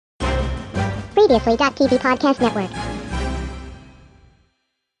Previously.tv Podcast Network.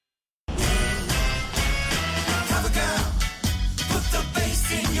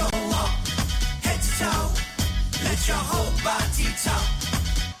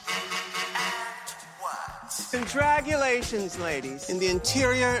 Congratulations, ladies. In the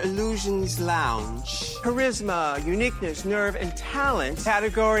Interior Illusions Lounge, charisma, uniqueness, nerve, and talent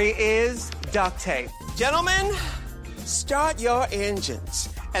category is duct tape. Gentlemen, start your engines,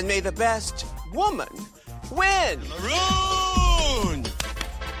 and may the best woman win. Maroon!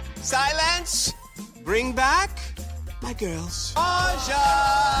 Silence! Bring back my girls.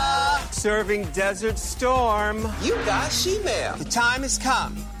 Aja! Serving Desert Storm. You got she-mail. The time has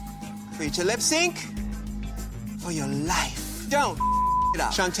come for you to lip sync for your life. Don't it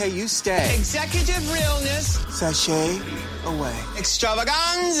up. Shantae, you stay. Executive realness. Sashay away.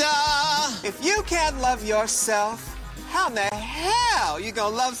 Extravaganza. If you can't love yourself, how in the hell you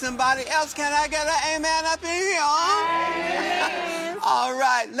gonna love somebody else? Can I get an amen up in here? All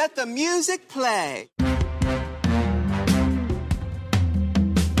right, let the music play.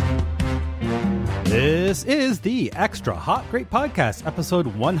 This is the Extra Hot Great Podcast, episode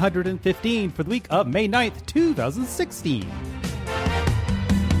 115 for the week of May 9th, 2016.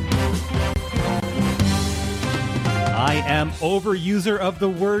 I am overuser of the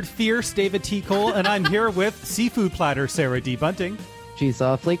word fierce, David T. Cole, and I'm here with seafood platter, Sarah D. Bunting. She's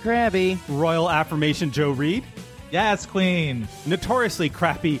awfully crabby. Royal affirmation, Joe Reed. Yes, queen. Notoriously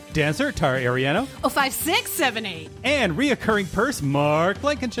crappy dancer, Tara Ariano. 05678. And reoccurring purse, Mark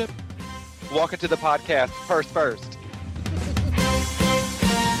Blankenship. Welcome to the podcast, first.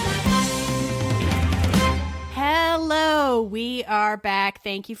 Hello, we are back.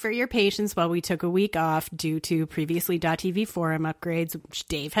 Thank you for your patience while we took a week off due to Previously.tv forum upgrades, which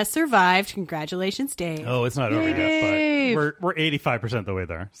Dave has survived. Congratulations, Dave. Oh, it's not over yet, but we're 85% of the way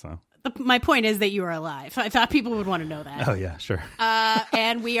there, so. My point is that you are alive. I thought people would want to know that. Oh, yeah, sure.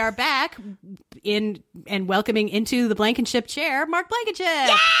 And we are back in and welcoming into the Blankenship chair, Mark Blankenship.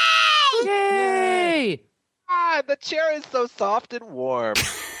 Yay! Yay! Ah, the chair is so soft and warm.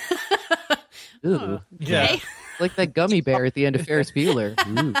 Ooh. Okay. Yeah. Like that gummy bear at the end of Ferris Bueller.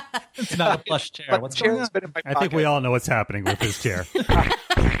 Ooh. It's not a plush chair. What's going on? Been in my I think we all know what's happening with this chair.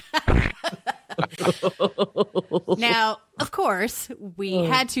 Now, of course, we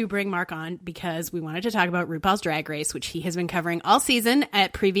had to bring Mark on because we wanted to talk about RuPaul's Drag Race, which he has been covering all season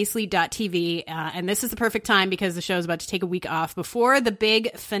at Previously.tv. And this is the perfect time because the show is about to take a week off before the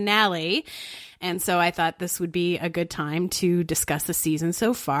big finale. And so I thought this would be a good time to discuss the season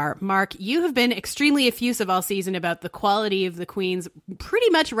so far. Mark, you have been extremely effusive all season about the quality of the queens pretty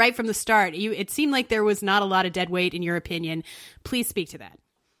much right from the start. It seemed like there was not a lot of dead weight in your opinion. Please speak to that.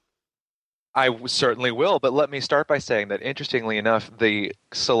 I certainly will, but let me start by saying that, interestingly enough, the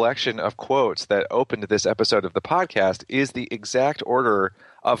selection of quotes that opened this episode of the podcast is the exact order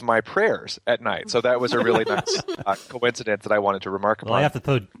of my prayers at night. So that was a really nice coincidence that I wanted to remark upon. Well, I have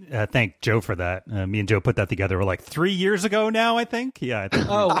to thank Joe for that. Me and Joe put that together like 3 years ago now, I think. Yeah. I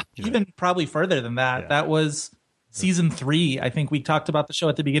think Even probably further than that. Yeah. That was season 3. I think we talked about the show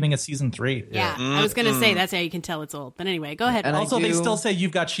at the beginning of season 3. Yeah, I was going to say that's how you can tell it's old. But anyway, go ahead. And Also, they still say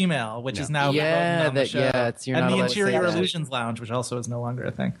you've got shemale, which is now on the show. it's you're and not the allowed to say Interior that. Illusions Lounge, which also is no longer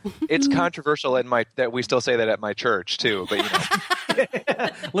a thing. It's controversial that we still say that at my church, too. But,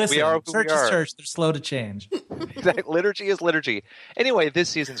 Listen, We are who church we are. is church. They're slow to change. liturgy is liturgy. Anyway, this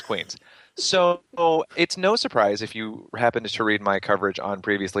season's queens. So it's no surprise if you happened to read my coverage on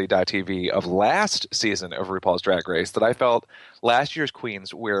Previously.tv of last season of RuPaul's Drag Race that I felt last year's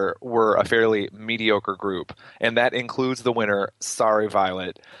queens were a fairly mediocre group, and that includes the winner, Sorry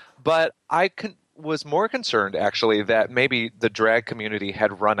Violet. But I was more concerned, actually, that maybe the drag community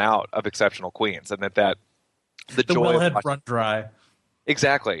had run out of exceptional queens, and that the The joy well of had watching- run dry.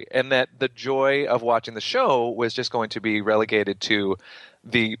 Exactly, and that the joy of watching the show was just going to be relegated to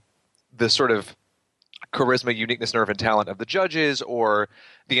the sort of charisma, uniqueness, nerve, and talent of the judges or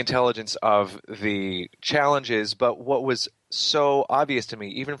the intelligence of the challenges. But what was so obvious to me,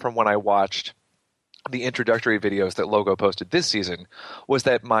 even from when I watched the introductory videos that Logo posted this season, was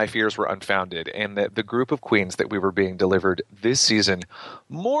that my fears were unfounded and that the group of queens that we were being delivered this season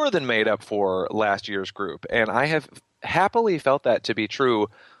more than made up for last year's group. And I have happily felt that to be true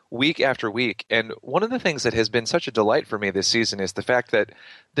week after week. And one of the things that has been such a delight for me this season is the fact that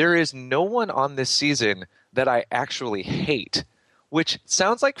there is no one on this season that I actually hate, which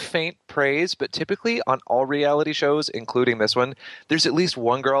sounds like faint praise, but typically on all reality shows, including this one, there's at least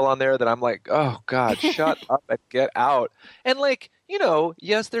one girl on there that I'm like, oh God, shut up and get out. And like,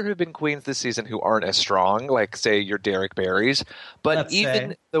 yes, there have been queens this season who aren't as strong, like, say, your Derek Barrys. But Let's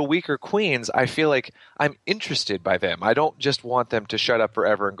even say. the weaker queens, I feel like I'm interested by them. I don't just want them to shut up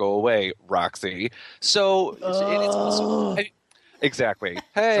forever and go away, Roxy. So it's also... Exactly.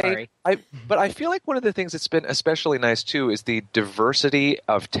 Hey, Sorry. But I feel like one of the things that's been especially nice too is the diversity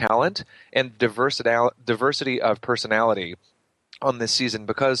of talent and diversity of personality on this season,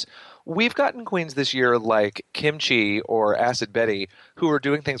 because we've gotten queens this year like Kimchi or Acid Betty who are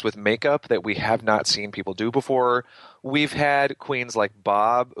doing things with makeup that we have not seen people do before. We've had queens like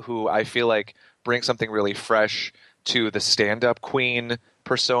Bob, who I feel like bring something really fresh to the stand-up queen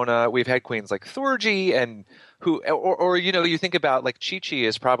persona. We've had queens like Thorgy and or you think about like Chi-Chi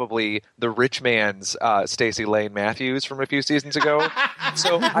is probably the rich man's Stacey Lane Matthews from a few seasons ago.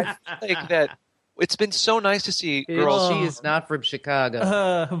 So I feel like that it's been so nice to see girls. She is not from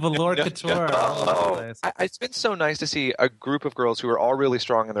Chicago. Velour Couture. It's been so nice to see a group of girls who are all really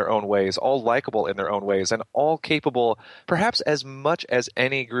strong in their own ways, all likable in their own ways, and all capable, perhaps as much as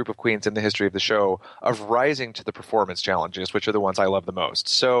any group of queens in the history of the show, of rising to the performance challenges, which are the ones I love the most.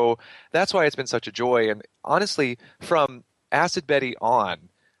 So that's why it's been such a joy. And honestly, from Acid Betty on,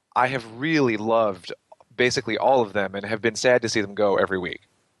 I have really loved basically all of them and have been sad to see them go every week.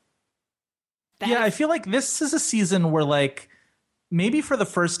 Yeah, I feel like this is a season where, like, maybe for the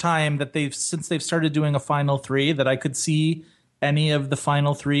first time that since they've started doing a final three, that I could see any of the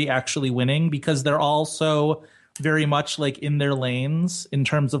final three actually winning, because they're all so very much like in their lanes in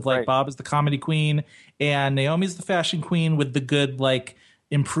terms of like Right. Bob is the comedy queen and Naomi's the fashion queen with the good like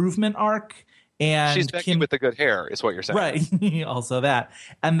improvement arc. And She's Becky with the good hair, is what you're saying. Right. Also that.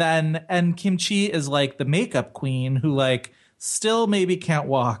 And Kimchi is like the makeup queen who like still maybe can't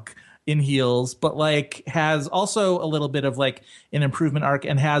walk in heels, but like has also a little bit of like an improvement arc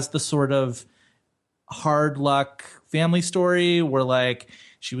and has the sort of hard luck family story where like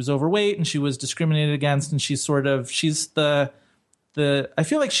she was overweight and she was discriminated against, and she's the I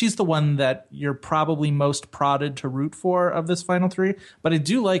feel like she's the one that you're probably most prodded to root for of this final three, but I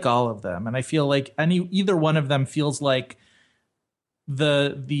do like all of them, and I feel like either one of them feels like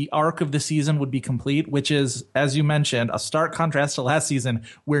the arc of the season would be complete, which is, as you mentioned, a stark contrast to last season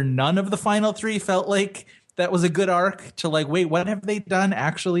where none of the final three felt like that was a good arc to like, wait, what have they done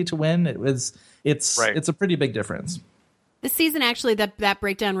actually to win? It's a pretty big difference. This season, actually, that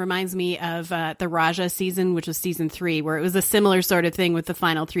breakdown reminds me of the Raja season, which was season 3, where it was a similar sort of thing with the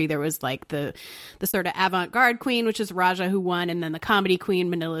final 3. There was like the sort of avant-garde queen, which is Raja, who won, and then the comedy queen,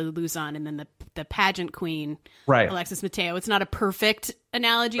 Manila Luzon, and then the pageant queen, right, Alexis Mateo. It's not a perfect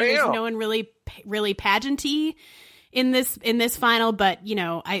analogy. Bam. There's no one really pageanty in this final, but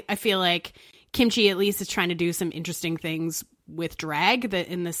I feel like Kimchi at least is trying to do some interesting things with drag that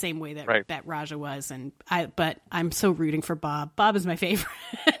in the same way that Raja was, but I'm so rooting for Bob. Bob is my favorite.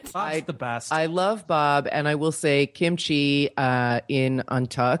 Bob's the best. I love Bob, and I will say Kimchi in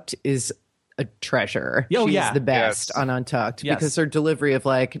Untucked is a treasure. Oh, She's yeah. the best on Untucked because her delivery of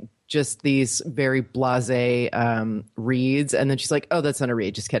like just these very blasé reads, and then she's like, "Oh, that's not a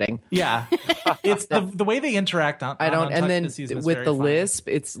read. Just kidding." Yeah, it's the way they interact on. I don't. on And then this season is with very the fun. lisp,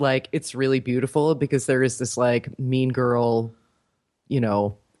 it's like it's really beautiful because there is this like mean girl,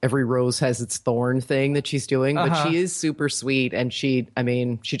 every rose has its thorn thing that she's doing, but she is super sweet, and she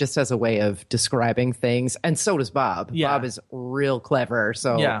just has a way of describing things, and so does Bob. Yeah. Bob is real clever,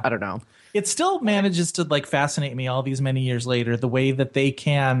 so Yeah. I don't know. It still manages to like fascinate me all these many years later, the way that they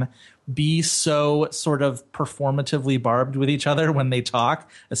can be so sort of performatively barbed with each other when they talk,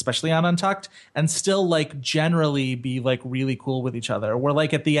 especially on Untucked, and still like generally be like really cool with each other. We're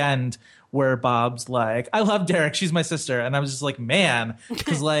like at the end where Bob's like, "I love Derek, she's my sister," and I was just like, man,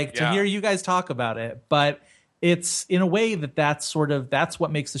 because like to hear you guys talk about it, but it's in a way that's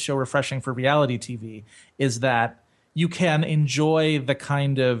what makes the show refreshing for reality TV, is that you can enjoy the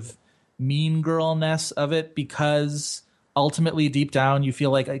kind of mean girlness of it because ultimately deep down you feel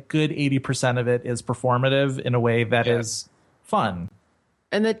like a good 80% of it is performative in a way that is fun,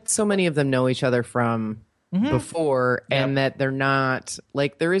 And that so many of them know each other from before, and that they're not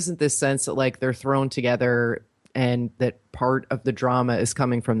like, there isn't this sense that like they're thrown together and that part of the drama is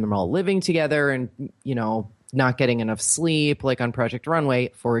coming from them all living together and not getting enough sleep, like on Project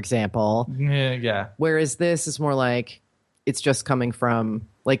Runway, for example. yeah Whereas this is more like it's just coming from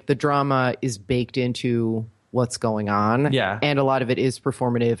like the drama is baked into what's going on. Yeah. And a lot of it is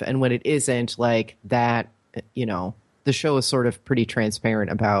performative. And when it isn't, like that, the show is sort of pretty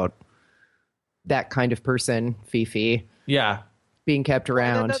transparent about that kind of person, Fifi, being kept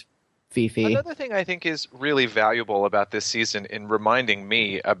around. Fifi. Another thing I think is really valuable about this season in reminding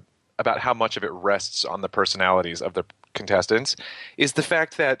me about how much of it rests on the personalities of the contestants, is the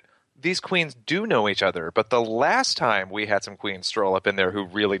fact that these queens do know each other. But the last time we had some queens stroll up in there who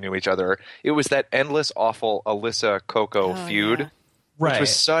really knew each other, it was that endless, awful Alyssa Coco feud, which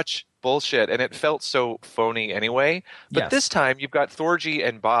was such bullshit, and it felt so phony anyway. But this time you've got Thorgy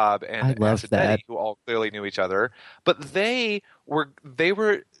and Bob and Acidetti, who all clearly knew each other, but they were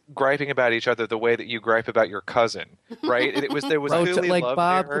griping about each other the way that you gripe about your cousin, right? And there was clearly like love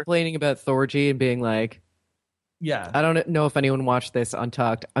Bob there. complaining about Thorgy and being like, I don't know if anyone watched this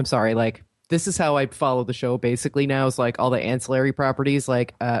Untucked. I'm sorry, like, this is how I follow the show basically now, is like all the ancillary properties,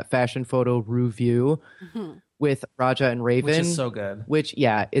 like Fashion Photo Review with Raja and Raven, which is so good. Which,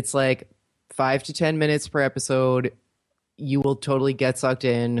 it's like 5 to 10 minutes per episode. You will totally get sucked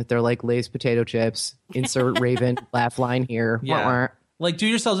in. They're like Lay's potato chips. Insert Raven laugh line here. Yeah. Like, do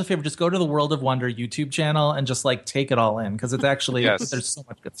yourselves a favor, just go to the World of Wonder YouTube channel and just like take it all in, because it's actually there's so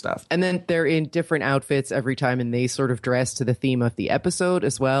much good stuff. And then they're in different outfits every time, and they sort of dress to the theme of the episode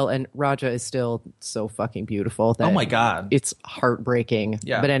as well. And Raja is still so fucking beautiful. That oh my god, it's heartbreaking.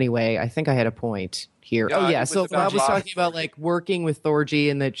 Yeah. But anyway, I think I had a point here. So Bob was talking about like working with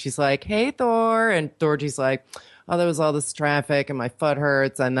Thorgy, and that she's like, "Hey Thor," and Thorgy's like, "Oh, there was all this traffic, and my foot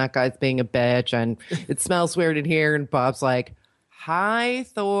hurts, and that guy's being a bitch, and it smells weird in here." And Bob's like, "Hi,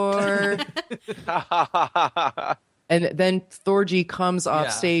 Thor." And then Thorgy comes off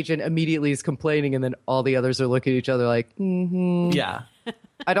stage and immediately is complaining, and then all the others are looking at each other like, Yeah.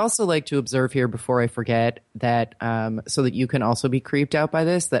 I'd also like to observe here before I forget that, so that you can also be creeped out by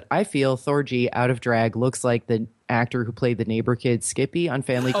this, that I feel Thorgy out of drag looks like the actor who played the neighbor kid Skippy on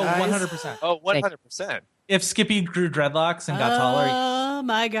Family Ties. 100%. Oh, 100%. If Skippy grew dreadlocks and got taller. Oh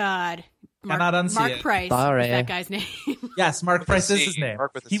my god. Cannot unsee Mark it. Price Sorry. is that guy's name. Yes, Mark Price is his name.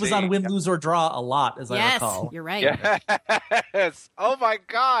 He was on Win, Lose, or Draw a lot, as I recall. You're right. Yes. Oh my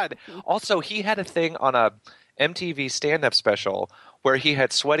god. Also, he had a thing on a MTV stand-up special where he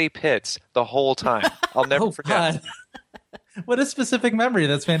had sweaty pits the whole time. I'll never forget. What a specific memory.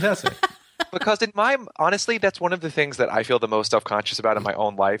 That's fantastic. Because honestly, that's one of the things that I feel the most self-conscious about in my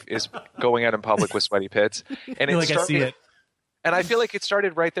own life is going out in public with sweaty pits. And I see it. And I feel like it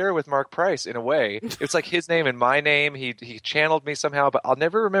started right there with Mark Price in a way. It's like his name and my name. He channeled me somehow, but I'll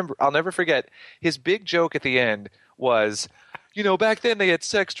never forget his big joke at the end was, back then they had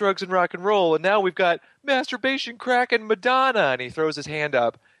sex, drugs, and rock and roll, and now we've got masturbation, crack, and Madonna. And he throws his hand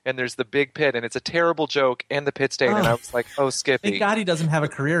up, and there's the big pit, and it's a terrible joke and the pit stain. And I was like, oh, Skippy. Thank God he doesn't have a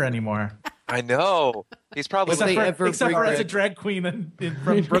career anymore. I know. He's probably except for as a drag queen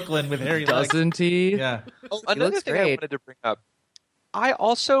from Brooklyn with hairy legs. Doesn't he? Yeah. Oh, another thing I wanted to bring up. I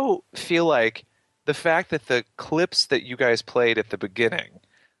also feel like the fact that the clips that you guys played at the beginning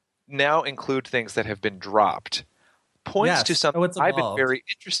now include things that have been dropped points to something I've been very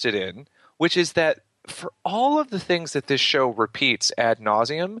interested in, which is that for all of the things that this show repeats ad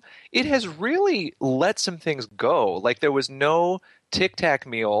nauseum, it has really let some things go. Like there was no Tic Tac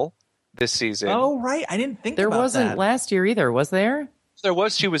meal this season. Oh, right. I didn't think there about wasn't that. last year either, was there? There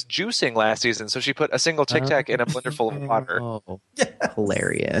was. She was juicing last season, so she put a single Tic Tac in a blender full of water. Oh,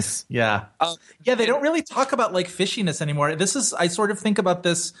 hilarious. Yeah. They don't really talk about like fishiness anymore. I sort of think about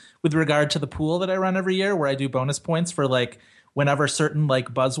this with regard to the pool that I run every year, where I do bonus points for like whenever certain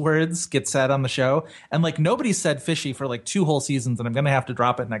like buzzwords get said on the show. And like nobody said fishy for like 2 whole seasons, and I'm going to have to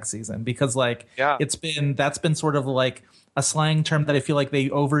drop it next season because like that's been sort of like a slang term that I feel like they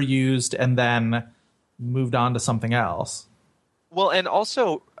overused and then moved on to something else. Well, and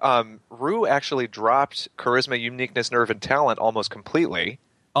also, Ru actually dropped charisma, uniqueness, nerve, and talent almost completely.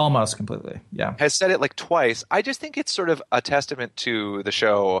 Almost completely, yeah. Has said it like twice. I just think it's sort of a testament to the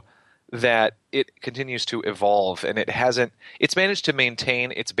show that it continues to evolve, and it's managed to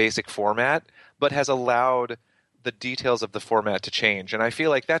maintain its basic format, but has allowed the details of the format to change. And I feel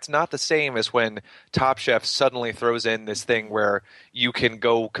like that's not the same as when Top Chef suddenly throws in this thing where you can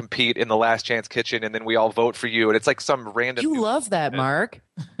go compete in the Last Chance Kitchen and then we all vote for you. And it's like some random... You love that, Mark.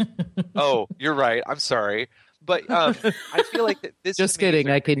 Oh, you're right. I'm sorry. But I feel like this... Just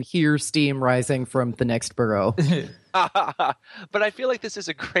kidding. I can hear steam rising from the next borough. But I feel like this is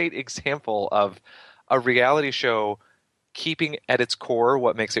a great example of a reality show keeping at its core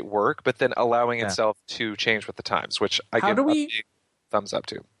what makes it work, but then allowing itself to change with the times, which I give a big thumbs up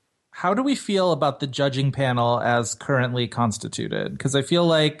to. How do we feel about the judging panel as currently constituted? Because I feel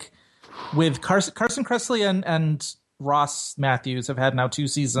like with Carson Kressley and Ross Matthews have had now 2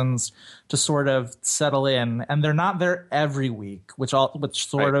 seasons to sort of settle in, and they're not there every week, which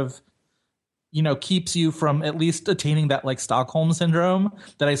sort of keeps you from at least attaining that like Stockholm syndrome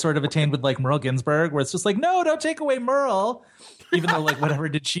that I sort of attained with like Merle Ginsburg, where it's just like, no, don't take away Merle, even though like whatever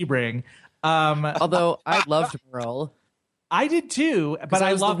did she bring. Although I loved Merle. I did too, but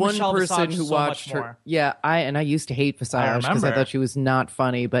I was love the one Michelle person Visage who so watched much her. more. Yeah, I used to hate Visage because I remember. thought she was not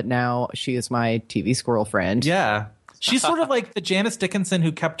funny, but now she is my TV squirrel friend. Yeah. She's sort of like the Janice Dickinson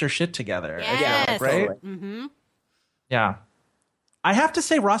who kept her shit together. I feel Yes. like, right? Mm-hmm. Yeah. I have to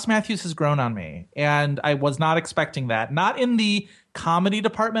say Ross Matthews has grown on me, and I was not expecting that. Not in the comedy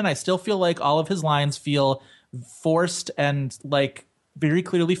department. I still feel like all of his lines feel forced and like very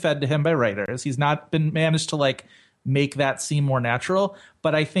clearly fed to him by writers. He's not been managed to like make that seem more natural,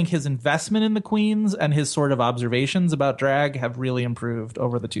 but I think his investment in the queens and his sort of observations about drag have really improved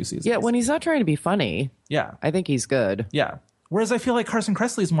over the 2 seasons. Yeah, when he's not trying to be funny, Yeah. I think he's good. Yeah. Whereas I feel like Carson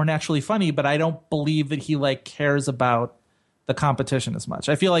Kressley is more naturally funny, but I don't believe that he like cares about the competition as much.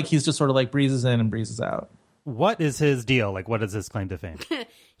 I feel like he's just sort of like breezes in and breezes out. What is his deal? Like, what is his claim to fame?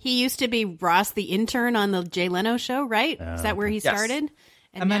 He used to be Ross the intern on the Jay Leno show, right? Is that where he started?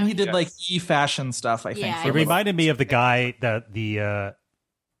 And then now he did like e-fashion stuff, I think. Yeah, for It a little- reminded me of the guy that the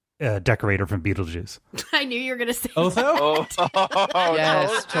decorator from Beetlejuice. I knew you were going to say Otho?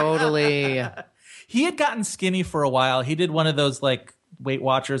 Yes, totally. He had gotten skinny for a while. He did one of those like Weight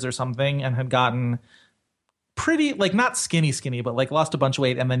Watchers or something and had gotten pretty, like not skinny, but like lost a bunch of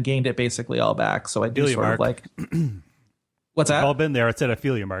weight and then gained it basically all back. So I do Feel you, sort of Mark. like, what's We've all that? been there. It said, I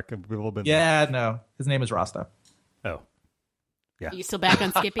feel you, Mark. We've all been Yeah, no. His name is Ross though. there. Oh, Are you still back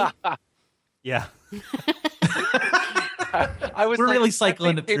on Skippy? yeah. I was We're like, really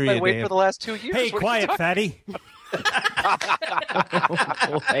cycling I've it through paid my you, weight Dave. for the last 2 years. Hey, What are you quiet, talking- fatty.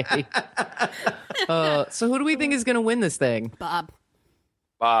 Boy. So who do we think is going to win this thing? Bob.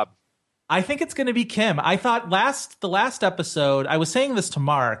 Bob. I think it's going to be Kim. I thought the last episode, I was saying this to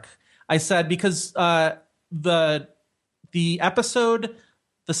Mark. I said because the episode,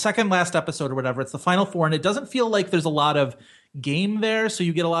 the second last episode or whatever, it's the final four, and it doesn't feel like there's a lot of game there, so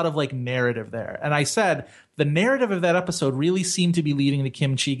you get a lot of like narrative there. And I said the narrative of that episode really seemed to be leading to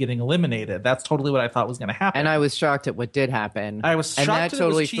Kim Chi getting eliminated. That's totally what I thought was going to happen. And I was shocked at what did happen. I was and shocked that that it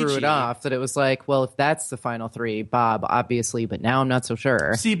totally was threw it Chi-Chi. off. That it was like, well, if that's the final three, Bob, obviously, but now I'm not so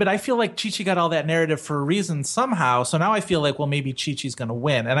sure. See, but I feel like Chi-Chi got all that narrative for a reason somehow. So now I feel like, well, maybe Chi-Chi's going to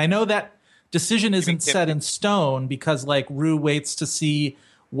win. And I know that decision isn't set in stone because like Rue waits to see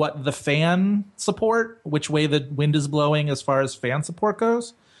what the fan support, which way the wind is blowing as far as fan support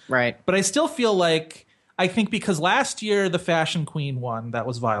goes. Right. But I still feel like, I think because last year the fashion queen won, that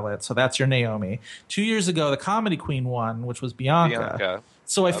was Violet. So that's your Naomi. 2 years ago, the comedy queen won, which was Bianca.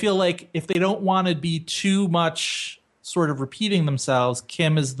 So I feel like if they don't want to be too much sort of repeating themselves,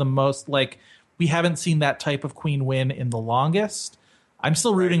 Kim is the most like, we haven't seen that type of queen win in the longest. I'm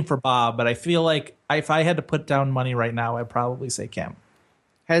still rooting for Bob, but I feel like if I had to put down money right now, I'd probably say Kim.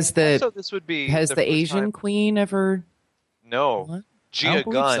 Has the Also, this would be has the the first Asian time- queen ever? No. What? I Gia don't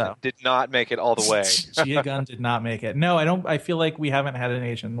believe Gunn so. did not make it all the way. Gia Gunn did not make it. No, I don't. I feel like we haven't had an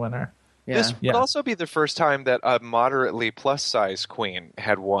Asian winner. Yeah. This Yeah. would also be the first time that a moderately plus size queen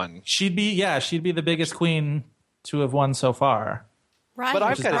had won. She'd be the biggest queen to have won so far. Raja, But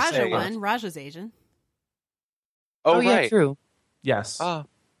I've gotta Raja say- won. Raja's Asian. Oh, yeah, right. true. Yes. Ah,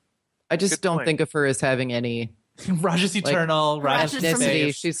 I just Good don't point. think of her as having any Raja's eternal. Raja's Raja's from ethnicity.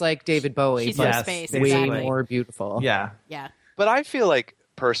 space. She's like David Bowie, She's but from Yes, space. way Exactly. more beautiful. Yeah. Yeah. but I feel like,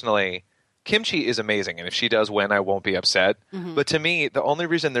 personally, Kimchi is amazing, and if she does win, I won't be upset. Mm-hmm. But to me, the only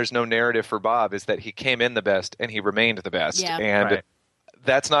reason there's no narrative for Bob is that he came in the best and he remained the best. Yeah. And Right.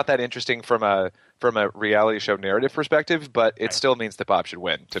 that's not that interesting from a reality show narrative perspective, but it still means that Bob should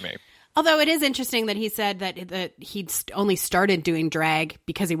win to me. Although it is interesting that he said that he'd only started doing drag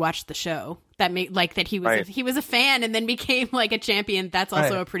because he watched the show. That made like that he was Right. he was a fan and then became like a champion. That's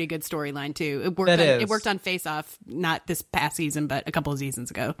also Right. a pretty good storyline too. It worked. That It is. worked on Face Off, not this past season, but a couple of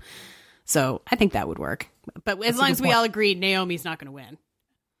seasons ago. So I think that would work. But as long as we all agree, Naomi's not going to win.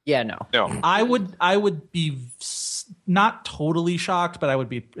 Yeah, no. No. I would be not totally shocked, but I would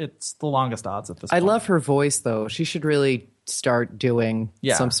be. It's the longest odds at this I point. love her voice though. She should really start doing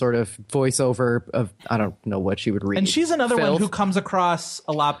Yeah. some sort of voiceover of I don't know what she would read. And she's another one Filth. who comes across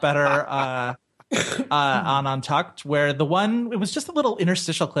a lot better on Untucked, where it was just a little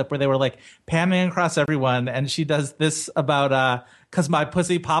interstitial clip where they were like panning across everyone, and she does this about because my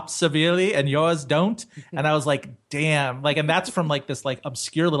pussy pops severely and yours don't, and I was like, damn, like, and that's from like this like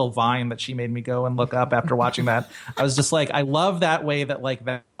obscure little Vine that she made me go and look up after watching that. I was just like, I love that way that like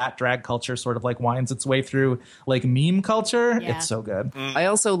that drag culture sort of like winds its way through like meme culture. Yeah. It's so good. I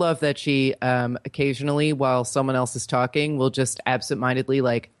also love that she occasionally, while someone else is talking, will just absentmindedly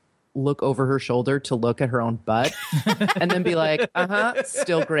like look over her shoulder to look at her own butt and then be like,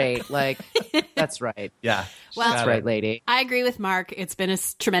 still great. Like, that's right. Yeah. Well, That's right, lady. I agree with Mark. It's been a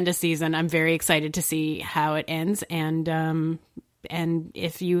tremendous season. I'm very excited to see how it ends. And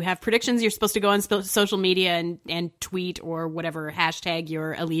if you have predictions, you're supposed to go on social media and tweet or whatever, hashtag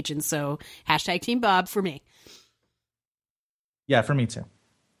your allegiance. So hashtag Team Bob for me. Yeah, for me too.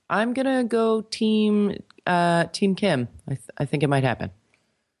 I'm going to go Team Kim. I think it might happen.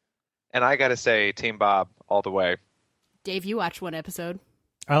 And I got to say, Team Bob all the way. Dave, you watched one episode.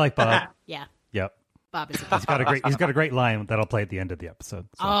 I like Bob. Yeah. Yep. Bob is He's got a great line that'll play at the end of the episode.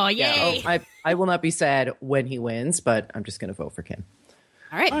 So. Oh, yay. I will not be sad when he wins, but I'm just going to vote for Kim.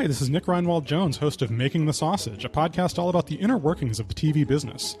 All right. Hi, this is Nick Reinwald-Jones, host of Making the Sausage, a podcast all about the inner workings of the TV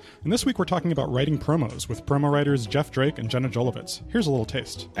business. And this week we're talking about writing promos with promo writers Jeff Drake and Jenna Jolovitz. Here's a little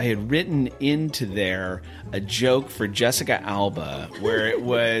taste. I had written into there a joke for Jessica Alba where it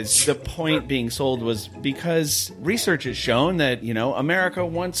was the point being sold was because research has shown that, America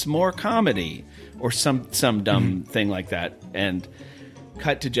wants more comedy or some dumb thing like that. And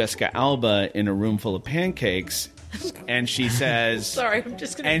cut to Jessica Alba in a room full of pancakes. And she says... Sorry, I'm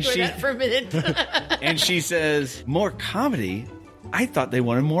just going to enjoy that for a minute. And she says, more comedy? I thought they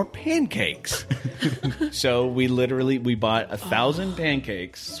wanted more pancakes. So we bought 1,000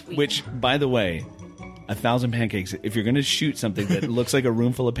 pancakes, sweet. Which, by the way, 1,000 pancakes, if you're going to shoot something that looks like a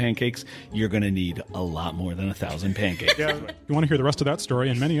room full of pancakes, you're going to need a lot more than 1,000 pancakes. Yeah. If you want to hear the rest of that story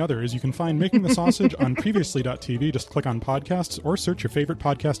and many others, you can find Making the Sausage on previously.tv. Just click on podcasts or search your favorite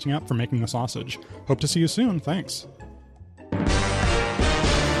podcasting app for Making the Sausage. Hope to see you soon. Thanks.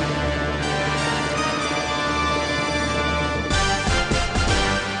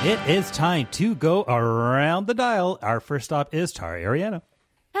 It is time to go around the dial. Our first stop is Tari Ariana.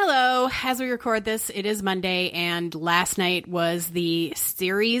 hello. As we record this, it is Monday, and last night was the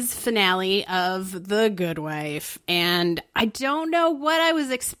series finale of The Good Wife. And I don't know what I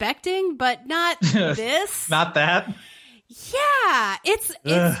was expecting, but not this. Not that. Yeah, it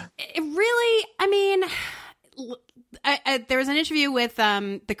really, I mean, there was an interview with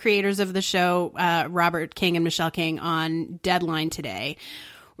the creators of the show, Robert King and Michelle King, on Deadline today,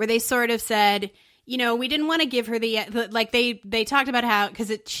 where they sort of said, you know, we didn't want to give her they talked about how,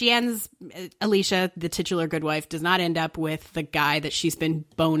 because she ends, Alicia, the titular good wife, does not end up with the guy that she's been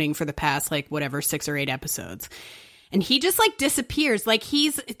boning for the past, 6 or 8 episodes. And he just disappears.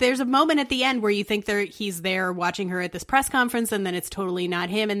 There's a moment at the end where you think he's there watching her at this press conference, and then it's totally not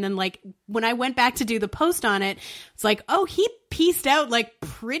him. And then when I went back to do the post on it, it's oh, he pieced out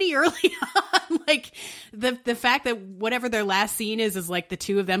pretty early on. The fact that whatever their last scene is the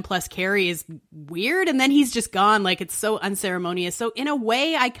two of them plus Carrie is weird. And then he's just gone. It's so unceremonious. So in a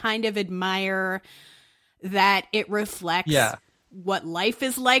way, I kind of admire that it reflects what life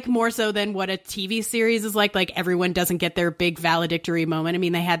is like more so than what a TV series is like. Everyone doesn't get their big valedictory moment. I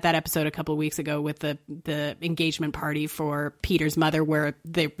mean, they had that episode a couple of weeks ago with the engagement party for Peter's mother, where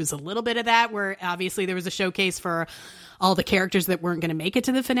there was a little bit of that, where obviously there was a showcase for all the characters that weren't going to make it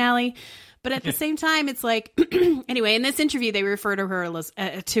to the finale. But at the same time, it's anyway, in this interview, they refer to her,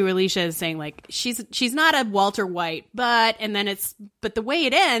 to Alicia, as saying she's not a Walter White, but the way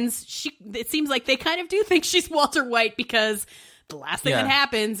it ends, it seems like they kind of do think she's Walter White, because the last thing that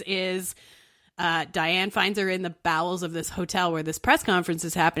happens is Diane finds her in the bowels of this hotel where this press conference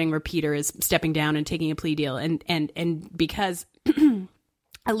is happening, where Peter is stepping down and taking a plea deal. And because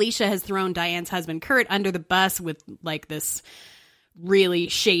Alicia has thrown Diane's husband, Kurt, under the bus with this really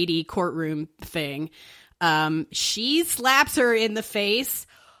shady courtroom thing, she slaps her in the face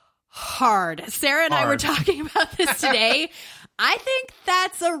hard. Sarah and I were talking about this today. I think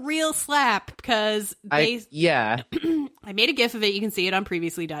that's a real slap, because I made a GIF of it. You can see it on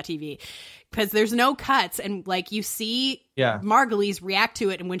previously.tv, because there's no cuts, and you see Margulies react to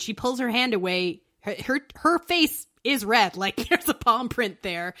it, and when she pulls her hand away, her face is red. There's a palm print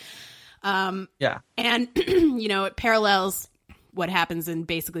there. And it parallels what happens in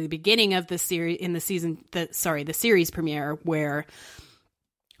basically the beginning of the series, in the series premiere, where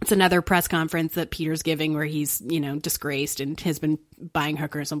it's another press conference that Peter's giving, where he's, disgraced and has been buying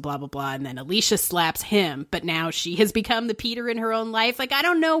hookers and blah, blah, blah. And then Alicia slaps him, but now she has become the Peter in her own life. I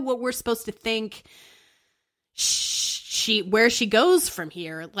don't know what we're supposed to think where she goes from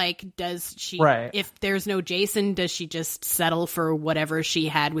here. Does she, if there's no Jason, does she just settle for whatever she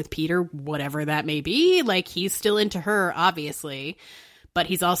had with Peter, whatever that may be? He's still into her, obviously, but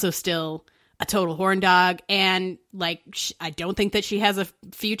he's also still a total horn dog, and I don't think that she has a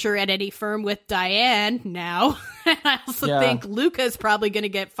future at any firm with Diane now. And I also think Luca's probably going to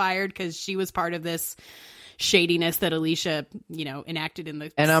get fired, because she was part of this shadiness that Alicia, enacted in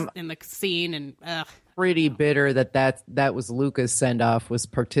the scene. And pretty bitter that was Luca's send-off, was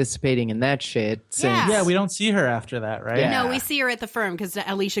participating in that shit. Yeah, we don't see her after that, right? No, we see her at the firm because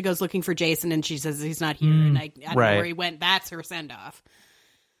Alicia goes looking for Jason and she says he's not here, and I don't know where he went. That's her send-off.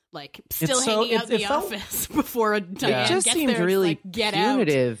 Like, still hanging out in the office before Diane It just gets seemed there, really get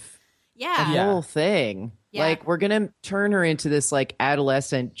punitive. Out. Yeah. The whole thing. Yeah. Like, we're going to turn her into this, like,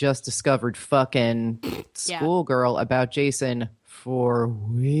 adolescent, just discovered fucking schoolgirl about Jason for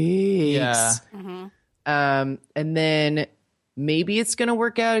weeks. Yeah. Mm-hmm. And then maybe it's going to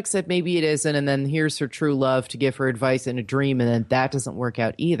work out, except maybe it isn't. And then here's her true love to give her advice in a dream, and then that doesn't work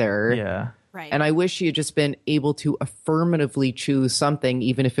out either. Yeah. Right. And I wish she had just been able to affirmatively choose something,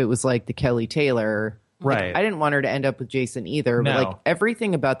 even if it was like the Kelly Taylor. Like, Right. I didn't want her to end up with Jason either. No. But like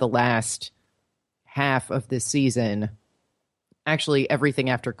everything about the last half of this season, actually everything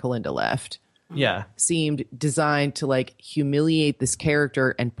after Kalinda left, seemed designed to like humiliate this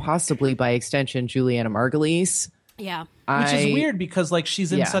character and possibly by extension Juliana Margulies. Yeah. Which is weird because like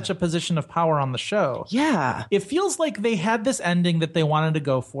she's in such a position of power on the show. Yeah. It feels like they had this ending that they wanted to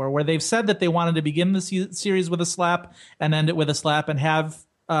go for, where they've said that they wanted to begin the series with a slap and end it with a slap and have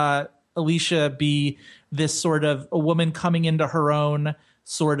Alicia be this sort of a woman coming into her own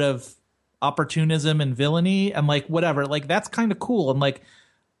sort of opportunism and villainy and like whatever. Like that's kind of cool. And like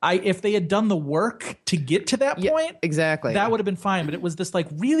if they had done the work to get to that point, exactly, that would have been fine. But it was this like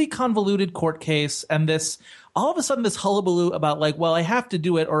really convoluted court case and this all of a sudden this hullabaloo about like, well, I have to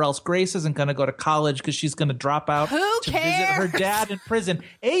do it or else Grace isn't going to go to college because she's going to drop out to visit her dad in prison.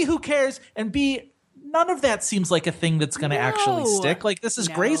 A, who cares? And B, none of that seems like a thing that's going to actually stick. Like this is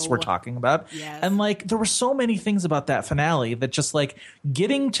Grace we're talking about. Yes. And like there were so many things about that finale that just like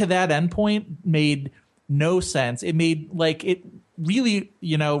getting to that endpoint made no sense. It made like it really,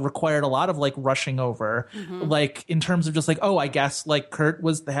 required a lot of like rushing over, like in terms of just like, oh, I guess like Kurt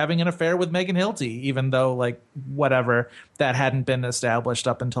was having an affair with Megan Hilty, even though like whatever that hadn't been established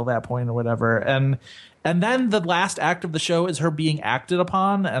up until that point or whatever. And then the last act of the show is her being acted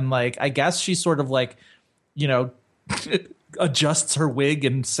upon. And like, I guess she sort of like, adjusts her wig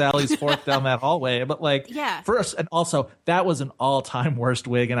and sallies forth down that hallway. But like, first, and also that was an all-time worst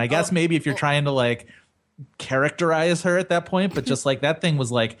wig. And I guess maybe if you're trying to like characterize her at that point, but just like that thing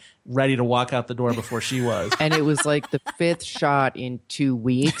was like ready to walk out the door before she was. And it was like the 5th shot in 2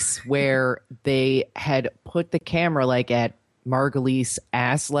 weeks where they had put the camera like at Margulies'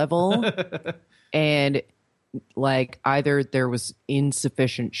 ass level and like either there was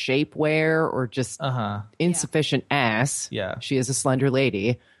insufficient shapewear or just insufficient ass. Yeah. She is a slender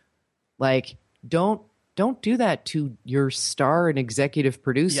lady. Like, don't do that to your star and executive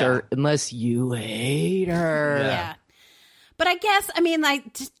producer unless you hate her. Yeah. But I guess, I mean,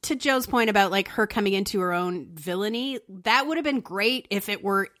 like, to Joe's point about, like, her coming into her own villainy, that would have been great if it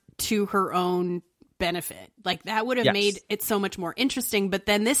were to her own benefit. Like, that would have made it so much more interesting. But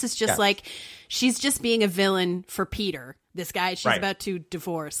then this is just like, she's just being a villain for Peter, this guy she's about to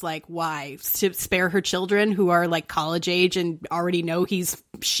divorce. Like, why? To spare her children who are, like, college age and already know he's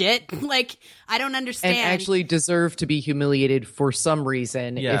shit? Like, I don't understand. And actually deserve to be humiliated for some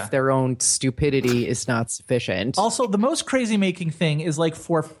reason if their own stupidity is not sufficient. Also, the most crazy making thing is like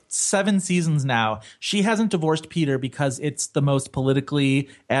for 7 seasons now, she hasn't divorced Peter because it's the most politically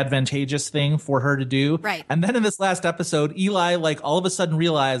advantageous thing for her to do. Right. And then in this last episode, Eli like all of a sudden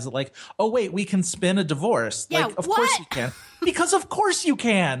realized like, oh wait, we can spin a divorce. Yeah, like, of course you can. Because of course you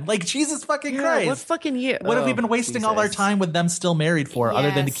can. Like, Jesus fucking Christ. What fucking year? What have we been wasting all our time with them still married for other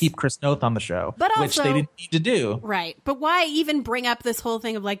than to keep Chris Noth on the show? But which also, they didn't need to do. Right. But why even bring up this whole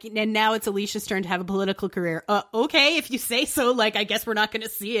thing of like, and now it's Alicia's turn to have a political career? Okay, if you say so, like, I guess we're not going to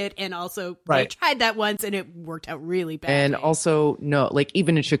see it. And also, they tried that once and it worked out really bad. And also, no, like,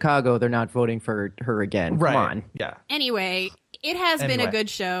 even in Chicago, they're not voting for her again. Right. Come on. Yeah. Anyway, it has been a good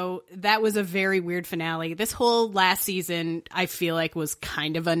show. That was a very weird finale. This whole last season, I feel like, was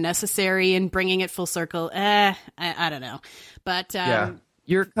kind of unnecessary in bringing it full circle. I don't know. But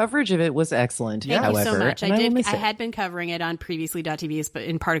your coverage of it was excellent. Thank you so much. I I had been covering it on previously.tv, but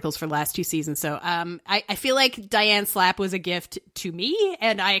in Particles for the last 2 seasons. So I feel like Diane's slap was a gift to me,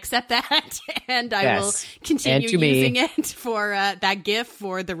 and I accept that. And I will continue using it for that gift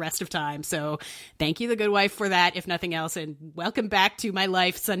for the rest of time. So thank you, The Good Wife, for that, if nothing else. And welcome back to my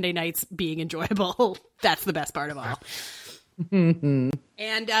life, Sunday nights being enjoyable. That's the best part of all. And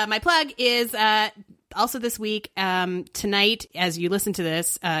my plug is Also this week, tonight, as you listen to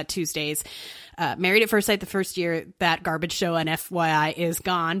this, Tuesdays, Married at First Sight, the first year, that garbage show on FYI is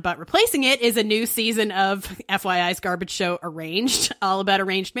gone, but replacing it is a new season of FYI's garbage show Arranged, all about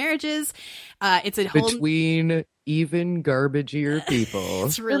arranged marriages. It's a whole... Between even garbagier people.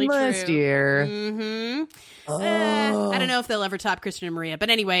 It's really than last year. Mm-hmm. I don't know if they'll ever top Christian and Maria, but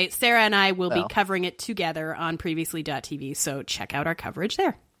anyway, Sarah and I will be covering it together on Previously.tv, so check out our coverage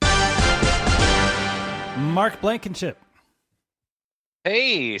there. Mark Blankenship.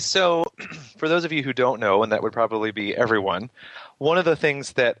 Hey, so for those of you who don't know, and that would probably be everyone, one of the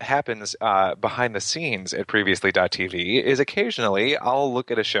things that happens behind the scenes at Previously.tv is occasionally I'll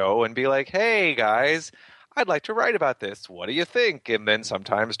look at a show and be like, hey, guys, I'd like to write about this. What do you think? And then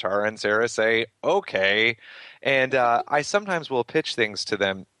sometimes Tara and Sarah say, okay. And I sometimes will pitch things to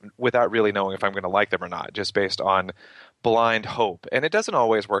them without really knowing if I'm going to like them or not, just based on blind hope. And it doesn't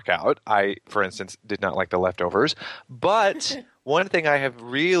always work out. I, for instance, did not like The Leftovers. But one thing I have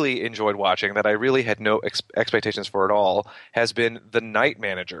really enjoyed watching that I really had no expectations for at all has been The Night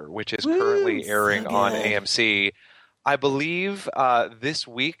Manager, which is currently airing on AMC. I believe this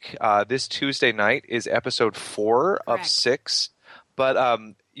week, this Tuesday night, is episode 4 of 6. But,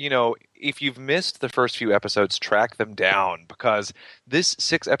 if you've missed the first few episodes, track them down, because this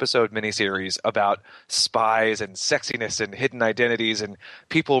 6-episode miniseries about spies and sexiness and hidden identities and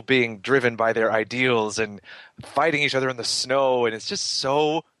people being driven by their ideals and fighting each other in the snow, and it's just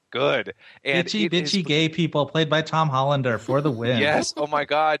so good. And bitchy gay people played by Tom Hollander for the win. Yes. Oh my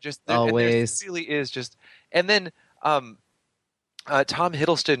God. Just always. It really is just, and then Tom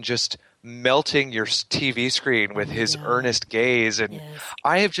Hiddleston just melting your TV screen with his earnest gaze, and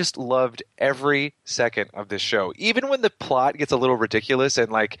I have just loved every second of this show. Even when the plot gets a little ridiculous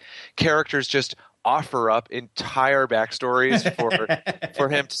and like characters just offer up entire backstories for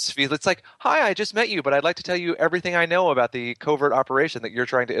him to feel. It's like, hi, I just met you, but I'd like to tell you everything I know about the covert operation that you're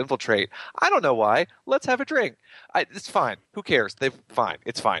trying to infiltrate. I don't know why. Let's have a drink. It's fine. Who cares? Fine.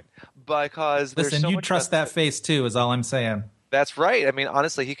 It's fine. Because listen, you trust that face too, is all I'm saying. That's right. I mean,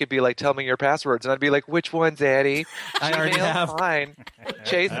 honestly, he could be like, tell me your passwords. And I'd be like, which one, Daddy? I already have. Fine.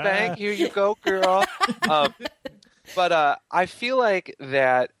 Chase Bank, here you go, girl. But I feel like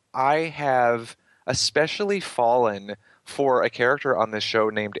that I have especially fallen for a character on this show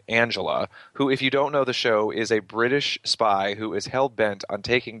named Angela, who, if you don't know the show, is a British spy who is hell-bent on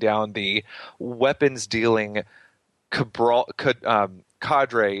taking down the weapons-dealing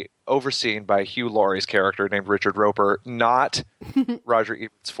cadre overseen by Hugh Laurie's character named Richard Roper, not Roger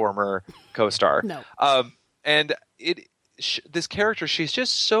Ebert's former co-star. No. And this character, she's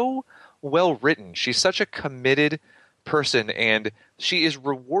just so well written. She's such a committed person, and she is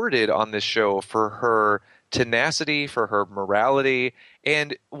rewarded on this show for her tenacity, for her morality.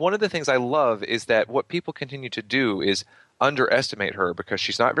 And one of the things I love is that what people continue to do is underestimate her, because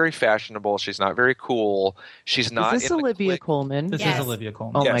she's not very fashionable. She's not very cool. She's not. Is this Olivia Colman? This is Olivia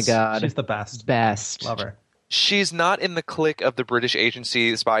Colman. Oh my God. She's the best. Best. Love her. She's not in the clique of the British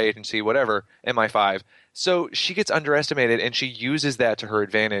agency, spy agency, whatever, MI5. So she gets underestimated, and she uses that to her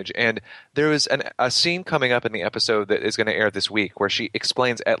advantage. And there is a scene coming up in the episode that is going to air this week where she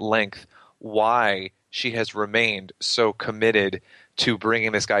explains at length why she has remained so committed to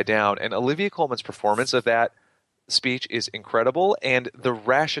bringing this guy down. And Olivia Colman's performance of that speech is incredible, and the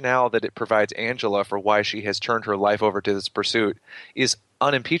rationale that it provides Angela for why she has turned her life over to this pursuit is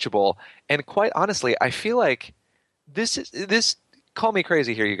unimpeachable. And quite honestly, I feel like this call me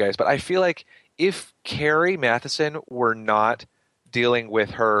crazy here, you guys, but I feel like if Carrie Mathison were not dealing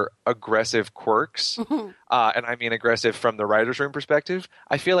with her aggressive quirks, and I mean aggressive from the writer's room perspective,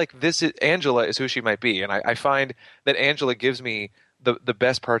 I feel like Angela is who she might be. And I find that Angela gives me the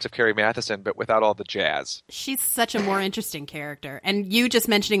best parts of Carrie Mathison, but without all the jazz. She's such a more interesting character. And you just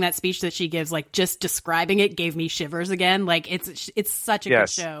mentioning that speech that she gives, like just describing it gave me shivers again. Like it's such a good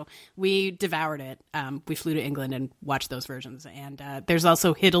show. We devoured it. We flew to England and watched those versions. And there's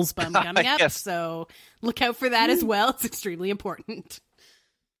also Hiddlesbum coming up. So look out for that as well. It's extremely important.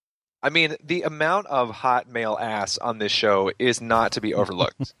 I mean, the amount of hot male ass on this show is not to be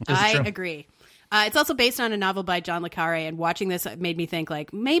overlooked. I agree. It's also based on a novel by John le Carre, and watching this made me think,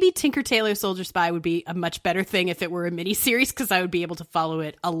 like, maybe Tinker Tailor Soldier Spy would be a much better thing if it were a miniseries, because I would be able to follow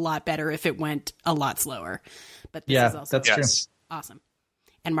it a lot better if it went a lot slower. But this is also true. Awesome.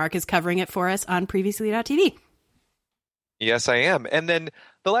 And Mark is covering it for us on Previously.tv. Yes, I am. And then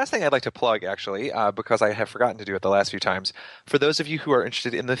The last thing I'd like to plug, actually, because I have forgotten to do it the last few times, for those of you who are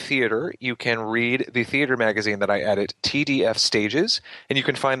interested in the theater, you can read the theater magazine that I edit, TDF Stages, and you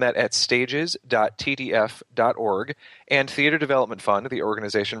can find that at stages.tdf.org. And Theater Development Fund, the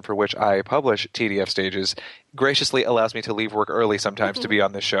organization for which I publish TDF Stages, graciously allows me to leave work early sometimes to be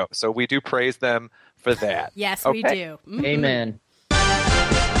on this show. So we do praise them for that. Yes, we do. Amen.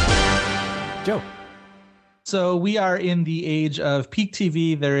 Joe. So we are in the age of peak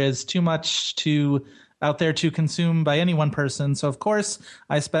TV. There is too much out there to consume by any one person. So, of course,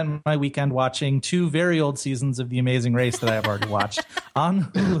 I spent my weekend watching 2 very old seasons of The Amazing Race that I have already watched on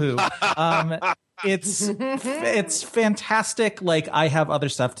Hulu. It's fantastic. Like, I have other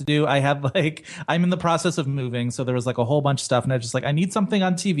stuff to do. I'm in the process of moving, so there was like a whole bunch of stuff, and I was just like, I need something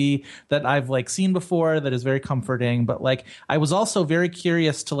on TV that I've like seen before that is very comforting. But like, I was also very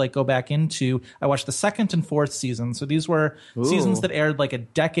curious to like go back into. I watched the 2nd and 4th season, so these were seasons that aired like a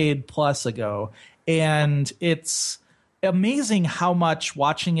decade plus ago, and it's amazing how much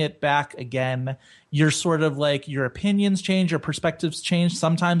watching it back again, you're sort of like your opinions change, your perspectives change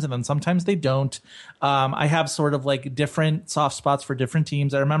sometimes, and then sometimes they don't. I have sort of like different soft spots for different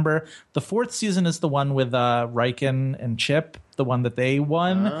teams. I remember the 4th season is the one with Riken and Chip, the one that they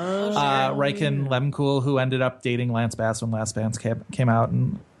won. Riken Lemcool, who ended up dating Lance Bass when Lance Bass came out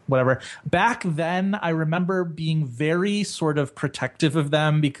and whatever. Back then, I remember being very sort of protective of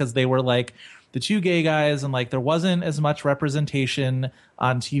them because they were like the 2 gay guys, and like there wasn't as much representation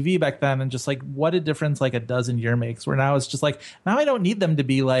on TV back then, and just like what a difference like a dozen year makes. Where now it's just like, now I don't need them to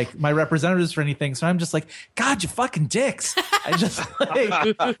be like my representatives for anything, so I'm just like, God, you fucking dicks. I just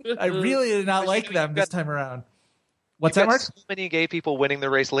like, I really did not like them this time around. What's that, Mark? So many gay people winning the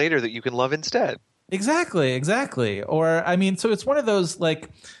race later that you can love instead. Exactly. Or I mean, so it's one of those like.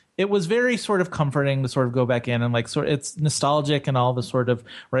 It was very sort of comforting to sort of go back in and like it's nostalgic in all the sort of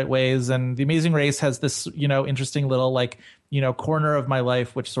right ways. And The Amazing Race has this, interesting little like, corner of my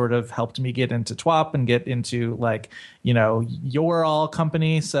life, which sort of helped me get into TWAP and get into like, your all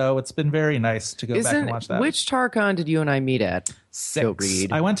company. So it's been very nice to go back and watch that. Which TARCon did you and I meet at? 6.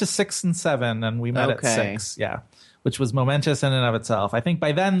 I went to 6 and 7 and we met at 6. Yeah. Which was momentous in and of itself. I think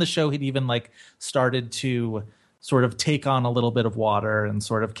by then the show had even like started to sort of take on a little bit of water and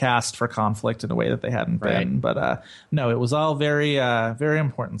sort of cast for conflict in a way that they hadn't been. But no, it was all very, very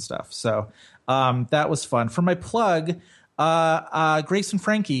important stuff. So that was fun. For my plug, Grace and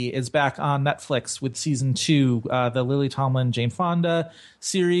Frankie is back on Netflix with season 2, the Lily Tomlin, Jane Fonda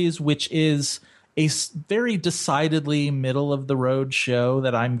series, which is a very decidedly middle of the road show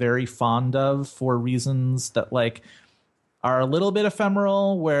that I'm very fond of for reasons that like are a little bit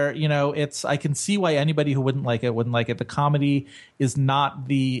ephemeral, where, I can see why anybody who wouldn't like it. The comedy is not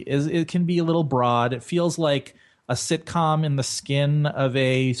it can be a little broad. It feels like a sitcom in the skin of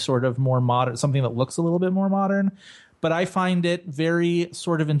a sort of more modern, something that looks a little bit more modern. But I find it very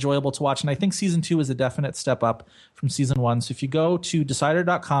sort of enjoyable to watch. And I think season 2 is a definite step up from season 1. So if you go to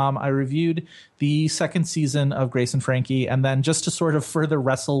decider.com, I reviewed the 2nd season of Grace and Frankie. And then just to sort of further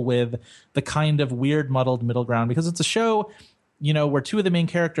wrestle with the kind of weird, muddled middle ground, because it's a show, where 2 of the main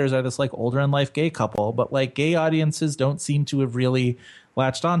characters are this like older in life gay couple, but like gay audiences don't seem to have really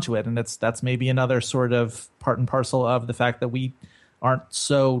latched onto it. And that's maybe another sort of part and parcel of the fact that we aren't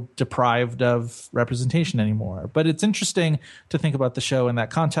so deprived of representation anymore. But it's interesting to think about the show in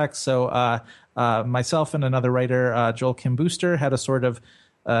that context. So myself and another writer, Joel Kim Booster, had a sort of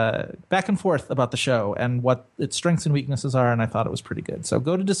back and forth about the show and what its strengths and weaknesses are, and I thought it was pretty good. So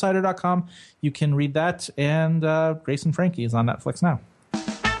go to decider.com. You can read that, and Grace and Frankie is on Netflix now.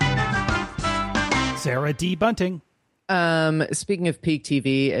 Sarah D. Bunting. Speaking of peak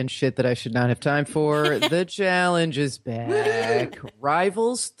TV and shit that I should not have time for, the challenge is back.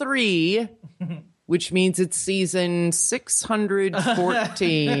 Rivals 3, which means it's season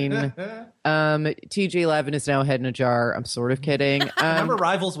 614. TJ Lavin is now head in a jar. I'm sort of kidding. Remember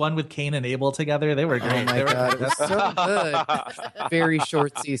Rivals 1 with Cain and Abel together? They were great. Oh my God, it was so good. Very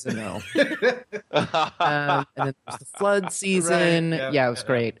short season though. And then there's the flood season. Right, yeah, it was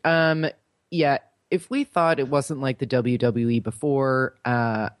great. Yeah. If we thought it wasn't like the WWE before,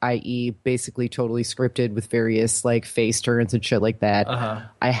 i.e. basically totally scripted with various like face turns and shit like that,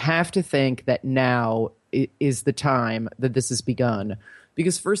 I have to think that now is the time that this has begun.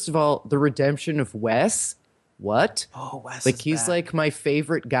 Because first of all, the redemption of Wes, what? Oh, Wes like is he's back. like my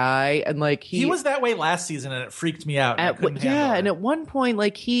favorite guy, and like he was that way last season, and it freaked me out. And at one point,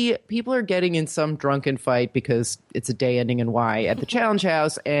 like people are getting in some drunken fight because it's a day ending in Y at the Challenge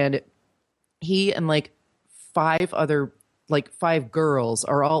House, and he and like 5 girls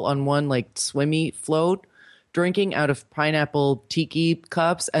are all on one like swimmy float drinking out of pineapple tiki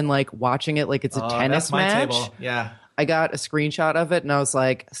cups and like watching it like it's a tennis that's my match. table. Yeah. I got a screenshot of it and I was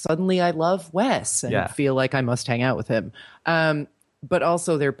like, suddenly I love Wes and feel like I must hang out with him. But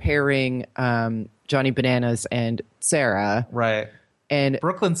also they're pairing Johnny Bananas and Sarah. Right. And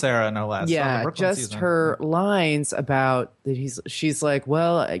Brooklyn Sarah, no less. Yeah, just season. her lines about that she's like,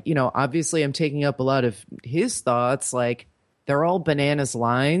 well, obviously I'm taking up a lot of his thoughts. Like, they're all Bananas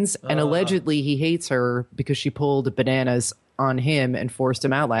lines. And allegedly he hates her because she pulled Bananas on him and forced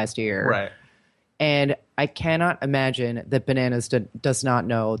him out last year. Right. And I cannot imagine that Bananas does not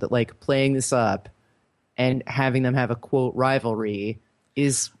know that, like, playing this up and having them have a, quote, rivalry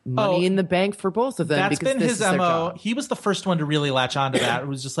is money in the bank for both of them. That's because been this his is their MO. job. He was the first one to really latch onto that. It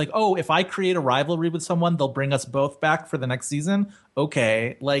was just like, oh, if I create a rivalry with someone, they'll bring us both back for the next season.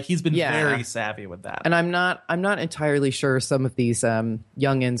 Okay. Like, he's been very savvy with that. And I'm not entirely sure some of these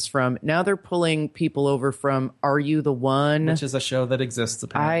youngins from now they're pulling people over from Are You the One? Which is a show that exists,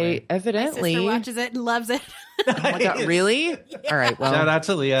 apparently. My evidently sister watches it and loves it. Oh my God, really? All right, well, Shout out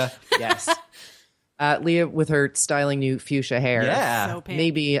to Leah. yes. Leah with her styling new fuchsia hair. Yeah. So pink.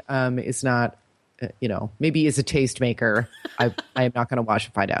 Maybe is not, maybe is a tastemaker. I am not going to watch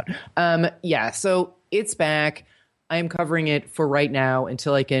and find out. Yeah, so it's back. I am covering it for right now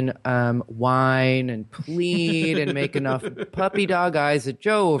until I can whine and plead and make enough puppy dog eyes at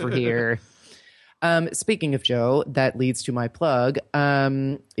Joe over here. Speaking of Joe, that leads to my plug.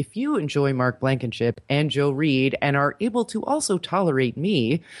 If you enjoy Mark Blankenship and Joe Reed and are able to also tolerate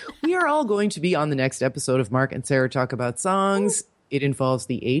me, we are all going to be on the next episode of Mark and Sarah Talk About Songs. It involves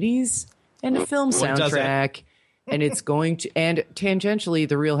the 80s and a film soundtrack. And it's going to, and tangentially,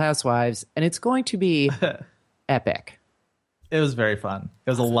 The Real Housewives. And it's going to be epic. It was very fun. It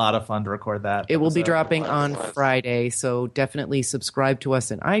was a lot of fun to record that. It will be dropping on Friday, so definitely subscribe to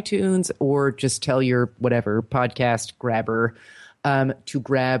us in iTunes or just tell your whatever podcast grabber to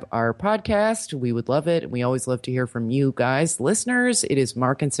grab our podcast. We would love it. We always love to hear from you guys, listeners. It is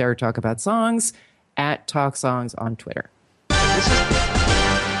Mark and Sarah Talk About Songs at Talk Songs on Twitter.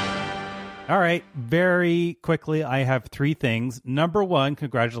 All right, very quickly, I have three things. Number one,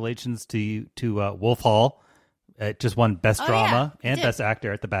 congratulations to Wolf Hall. It just won Best Drama and Best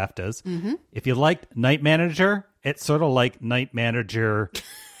Actor at the BAFTAs. Mm-hmm. If you liked Night Manager, it's sort of like Night Manager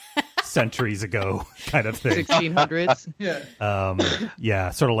centuries ago kind of thing. 1600s? Yeah,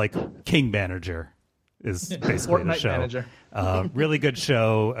 sort of like King Manager is basically the show. Manager. Really good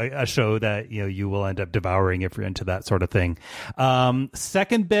show, a show that you will end up devouring if you're into that sort of thing.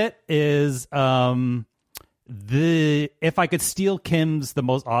 Second bit is if I could steal Kim's the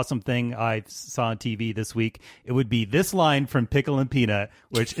most awesome thing I saw on TV this week, it would be this line from Pickle and Peanut,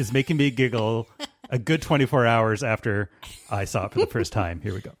 which is making me giggle a good 24 hours after I saw it for the first time.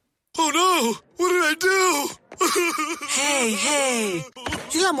 Here we go. Oh no! What did I do? Hey,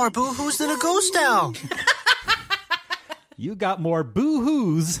 you got more boo-hoos than a ghost owl. You got more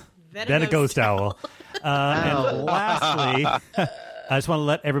boo-hoos than a ghost owl. And lastly, I just want to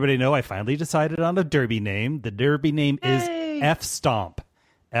let everybody know I finally decided on a derby name. The derby name is F-Stomp.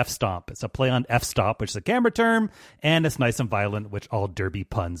 F-Stomp. It's a play on F-Stop, which is a camera term, and it's nice and violent, which all derby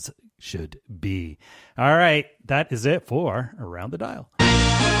puns should be. All right, that is it for Around the Dial.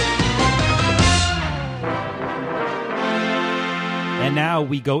 And now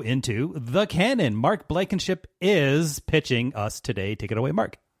we go into the canon. Mark Blankenship is pitching us today. Take it away,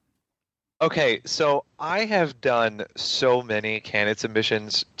 Mark. Okay, so I have done so many canon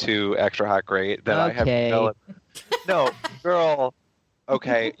submissions to Extra Hot Great that I have developed. No, girl.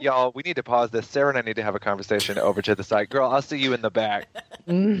 Okay, y'all, we need to pause this. Sarah and I need to have a conversation over to the side. Girl, I'll see you in the back.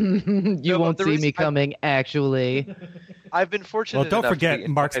 You won't see me coming, actually. I've been fortunate. Well, don't enough forget, to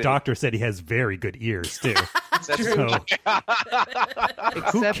be Mark's invited. doctor said he has very good ears, too. That's true. So,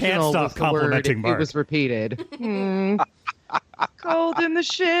 Exceptional stop was the word complimenting if Mark? it was repeated. Cold in the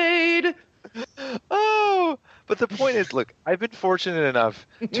shade. Oh, but the point is, look, I've been fortunate enough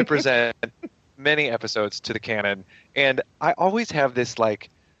to present many episodes to the canon, and I always have this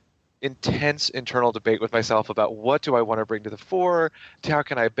intense internal debate with myself about what do I want to bring to the fore, how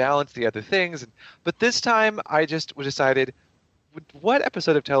can I balance the other things. But this time I just decided, what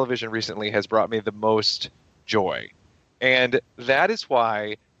episode of television recently has brought me the most joy? And that is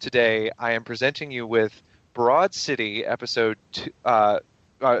why today I am presenting you with Broad City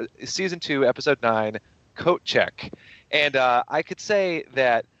season 2, episode 9, Coat Check. And I could say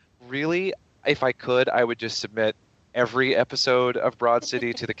that really, if I could, I would just submit every episode of Broad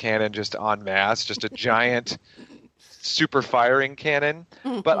City to the canon just en masse, just a giant super firing canon.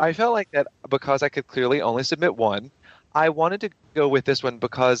 But I felt like that because I could clearly only submit one, I wanted to go with this one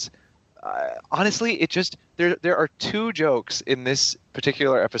because honestly, it just there are two jokes in this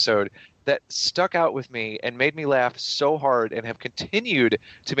particular episode that stuck out with me and made me laugh so hard and have continued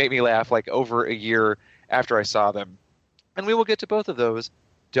to make me laugh like over a year after I saw them. And we will get to both of those.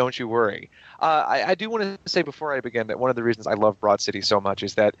 Don't you worry. I do want to say before I begin that one of the reasons I love Broad City so much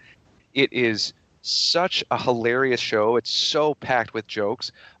is that it is such a hilarious show. It's so packed with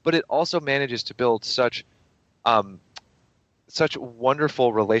jokes, but it also manages to build such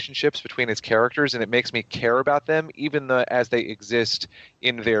wonderful relationships between its characters, and it makes me care about them even as they exist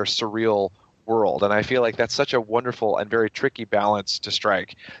in their surreal world. And I feel like that's such a wonderful and very tricky balance to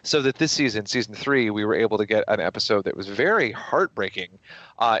strike. So that this season 3, we were able to get an episode that was very heartbreaking,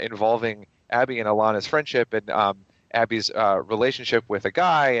 involving Abby and Alana's friendship and Abby's relationship with a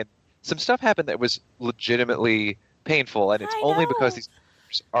guy, and some stuff happened that was legitimately painful, and it's only because these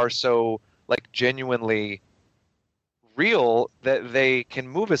are so like genuinely real that they can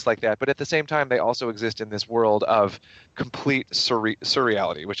move us like that, but at the same time they also exist in this world of complete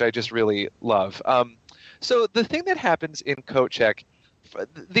surreality, which I just really love. So the thing that happens in Coat Check,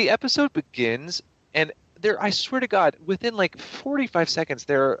 the episode begins, and there, I swear to God, within like 45 seconds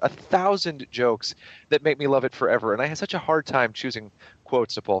there are 1,000 jokes that make me love it forever, and I had such a hard time choosing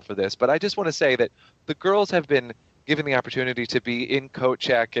quotes to pull for this, but I just want to say that the girls have been given the opportunity to be in Coat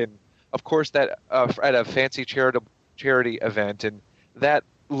Check, and of course that at a fancy charity event, and that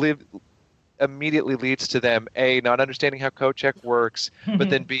immediately leads to them A, not understanding how Coat Check works,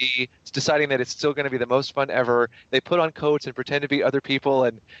 but then B, deciding that it's still going to be the most fun ever. They put on coats and pretend to be other people,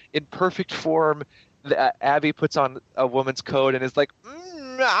 and in perfect form Abby puts on a woman's coat and is like,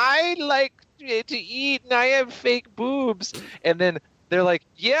 I like to eat and I have fake boobs, and then they're like,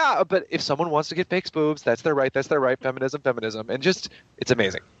 yeah, but if someone wants to get fake boobs, that's their right, feminism, and just, it's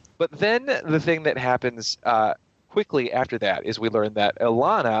amazing. But then the thing that happens quickly after that is we learn that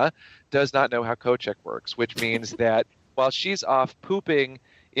Ilana does not know how Coat Check works, which means that while she's off pooping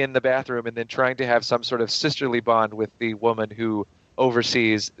in the bathroom and then trying to have some sort of sisterly bond with the woman who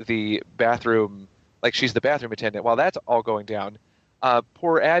oversees the bathroom, like she's the bathroom attendant, while that's all going down,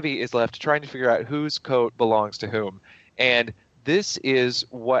 poor Abby is left trying to figure out whose coat belongs to whom. And this is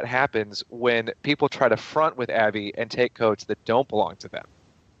what happens when people try to front with Abby and take coats that don't belong to them.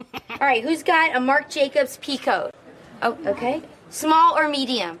 All right, who's got a Marc Jacobs pea coat? Oh, okay. Small or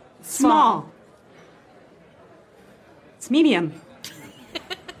medium? Small. It's medium.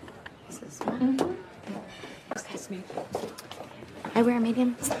 This is small. Mm-hmm. Excuse me. I wear a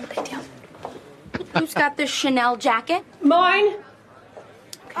medium. It's not a big deal. Who's got the Chanel jacket? Mine.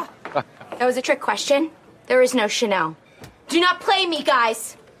 Okay. That was a trick question. There is no Chanel. Do not play me,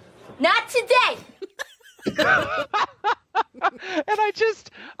 guys. Not today. And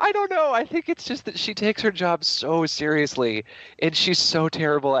I don't know. I think it's just that she takes her job so seriously, and she's so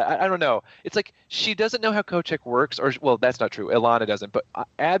terrible. I don't know. It's like she doesn't know how Coat Check works, or, well, that's not true. Ilana doesn't. But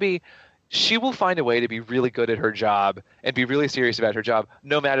Abby, she will find a way to be really good at her job and be really serious about her job,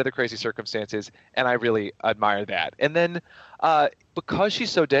 no matter the crazy circumstances, and I really admire that. And then because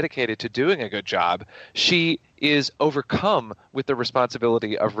she's so dedicated to doing a good job, she is overcome with the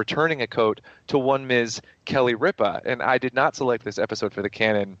responsibility of returning a coat to one Ms. Kelly Ripa. And I did not select this episode for the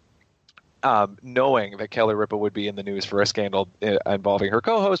canon knowing that Kelly Ripa would be in the news for a scandal involving her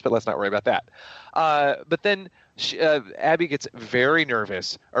co-host, but let's not worry about that. But then Abby gets very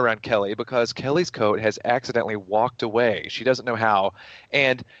nervous around Kelly because Kelly's coat has accidentally walked away. She doesn't know how.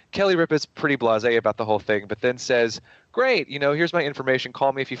 And Kelly Ripa's pretty blasé about the whole thing, but then says, great, here's my information.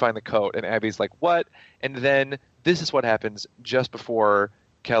 Call me if you find the coat. And Abby's like, what? And then this is what happens just before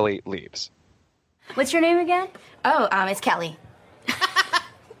Kelly leaves. What's your name again? Oh, it's Kelly.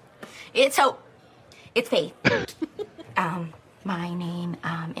 It's Hope. It's Faith. My name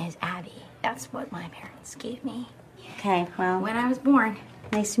is Abby. That's what my parents gave me. Okay, well, when I was born.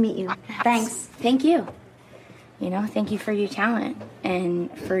 Nice to meet you. Thanks. Thank you. Thank you for your talent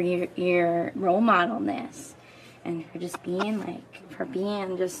and for your role modelness and for just being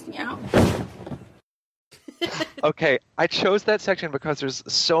Okay, I chose that section because there's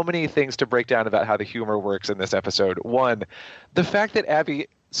so many things to break down about how the humor works in this episode. One, the fact that Abby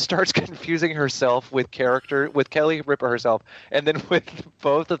starts confusing herself with Kelly Ripa herself, and then with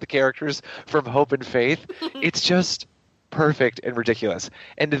both of the characters from Hope and Faith. It's just perfect and ridiculous.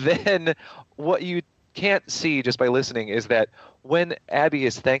 And then what you can't see just by listening is that when Abby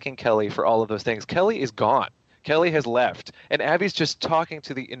is thanking Kelly for all of those things, Kelly is gone. Kelly has left, and Abby's just talking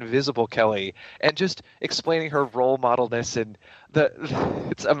to the invisible Kelly and just explaining her role modelness, and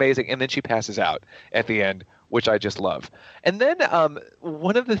it's amazing. And then she passes out at the end which I just love. And then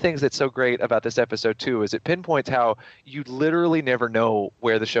one of the things that's so great about this episode, too, is it pinpoints how you literally never know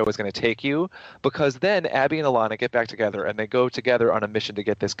where the show is going to take you, because then Abby and Alana get back together, and they go together on a mission to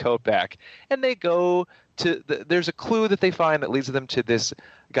get this coat back. And they go to there's a clue that they find that leads them to this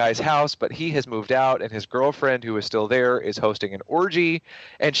guy's house, but he has moved out, and his girlfriend, who is still there, is hosting an orgy.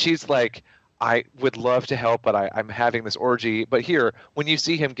 And she's like, I would love to help, but I'm having this orgy. But here, when you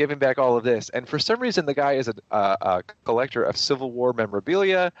see him giving back all of this, and for some reason the guy is a collector of Civil War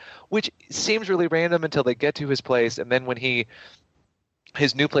memorabilia, which seems really random until they get to his place, and then when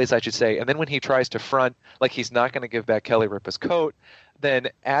his new place, I should say, and then when he tries to front like he's not going to give back Kelly Ripa's coat, then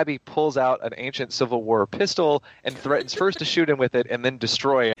Abby pulls out an ancient Civil War pistol and threatens first to shoot him with it and then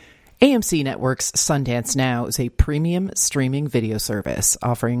destroy it. AMC Network's Sundance Now is a premium streaming video service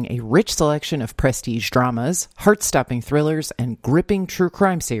offering a rich selection of prestige dramas, heart-stopping thrillers, and gripping true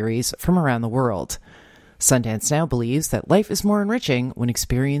crime series from around the world. Sundance Now believes that life is more enriching when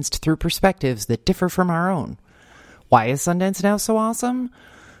experienced through perspectives that differ from our own. Why is Sundance Now so awesome?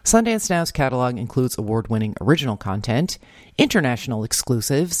 Sundance Now's catalog includes award-winning original content, international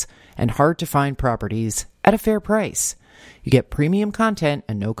exclusives, and hard-to-find properties at a fair price. You get premium content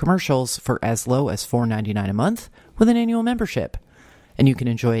and no commercials for as low as $4.99 a month with an annual membership. And you can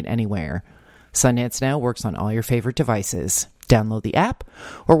enjoy it anywhere. Sundance Now works on all your favorite devices. Download the app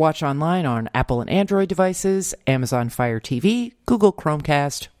or watch online on Apple and Android devices, Amazon Fire TV, Google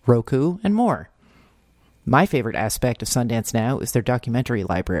Chromecast, Roku, and more. My favorite aspect of Sundance Now is their documentary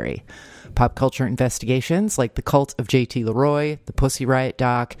library. Pop culture investigations like The Cult of J.T. Leroy, The Pussy Riot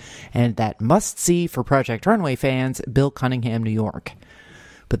doc, and that must-see for Project Runway fans, Bill Cunningham, New York.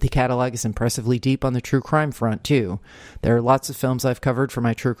 But the catalog is impressively deep on the true crime front, too. There are lots of films I've covered for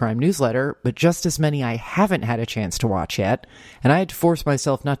my true crime newsletter, but just as many I haven't had a chance to watch yet, and I had to force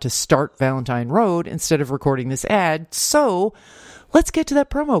myself not to start Valentine Road instead of recording this ad, so let's get to that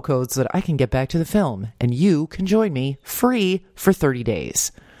promo code so that I can get back to the film, and you can join me free for 30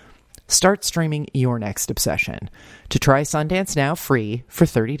 days. Start streaming your next obsession. To try Sundance Now free for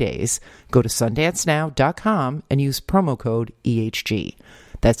 30 days, go to sundancenow.com and use promo code EHG.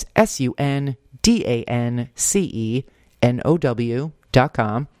 That's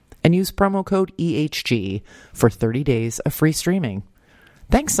sundancenow.com and use promo code EHG for 30 days of free streaming.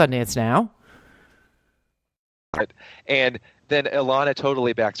 Thanks, Sundance Now. And then Ilana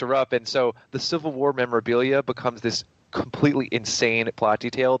totally backs her up, and so the Civil War memorabilia becomes this completely insane plot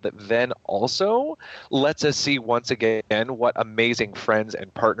detail that then also lets us see once again what amazing friends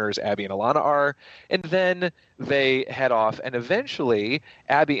and partners Abby and Ilana are. And then they head off, and eventually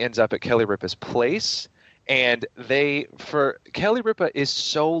Abby ends up at Kelly Ripa's place. And Kelly Ripa is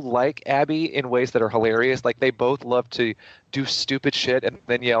so like Abby in ways that are hilarious. Like, they both love to do stupid shit and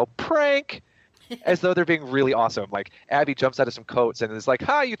then yell, "Prank!" as though they're being really awesome. Like, Abby jumps out of some coats and is like,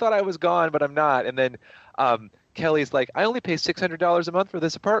 "Ha, you thought I was gone, but I'm not." And then Kelly's like, "I only pay $600 a month for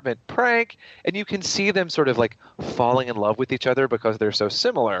this apartment. Prank!" And you can see them sort of like falling in love with each other because they're so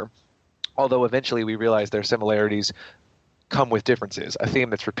similar. Although eventually we realize their similarities come with differences, a theme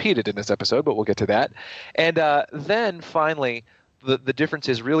that's repeated in this episode, but we'll get to that. And then finally the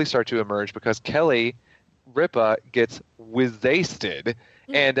differences really start to emerge because Kelly Ripa gets wasted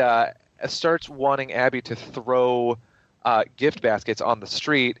and starts wanting Abby to throw gift baskets on the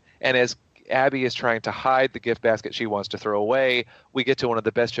street. And as Abby is trying to hide the gift basket she wants to throw away, we get to one of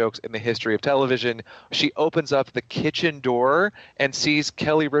the best jokes in the history of television. She opens up the kitchen door and sees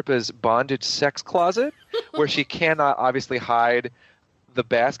Kelly Ripa's bondage sex closet where she cannot obviously hide the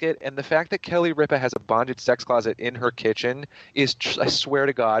basket. And the fact that Kelly Ripa has a bondage sex closet in her kitchen is, I swear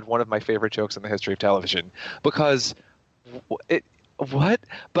to God, one of my favorite jokes in the history of television, because what?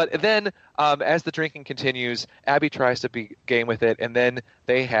 But then as the drinking continues, Abby tries to be game with it, and then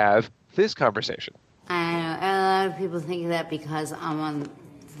they have this conversation. I know. A lot of people think that because I'm on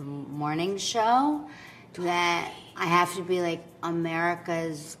the morning show that I have to be like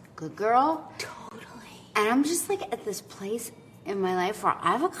America's good girl. Totally. And I'm just like at this place in my life where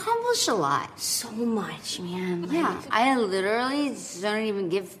I've accomplished a lot. So much, man. Yeah. I literally don't even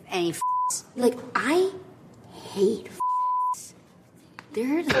give any f***s. Like, I hate f***s.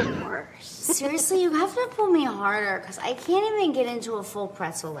 They're the worst. Seriously, you have to pull me harder because I can't even get into a full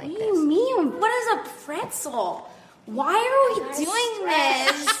pretzel like this. What do you mean? What is a pretzel? Why are we doing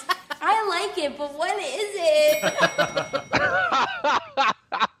this? I like it, but what is it?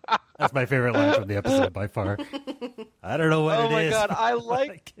 That's my favorite line from the episode by far. I don't know what it is. Oh my God,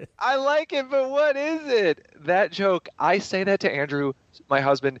 I like it, but what is it? That joke, I say that to Andrew, my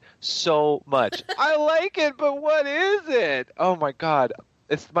husband, so much. I like it, but what is it? Oh my God.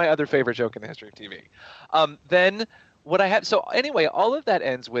 It's my other favorite joke in the history of TV. Then what I had, so anyway, all of that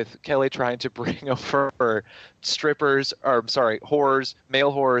ends with Kelly trying to bring over strippers, or sorry, whores,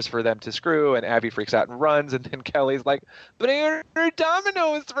 male whores for them to screw, and Abby freaks out and runs, and then Kelly's like, but I ordered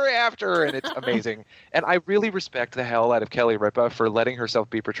Domino's for after, and it's amazing. And I really respect the hell out of Kelly Ripa for letting herself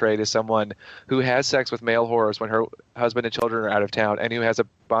be portrayed as someone who has sex with male whores when her husband and children are out of town, and who has a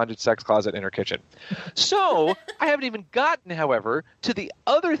bondage sex closet in her kitchen. So I haven't even gotten, however, to the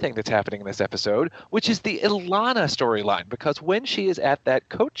other thing that's happening in this episode, which is the Ilana storyline, because when she is at that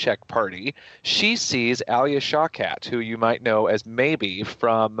coat check party, she sees Alia Shawkat, who you might know as Maybe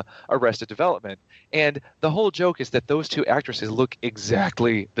from Arrested Development. And the whole joke is that those two actresses look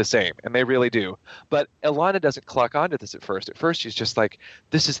exactly the same, and they really do. But Ilana doesn't clock onto this at first. At first, she's just like,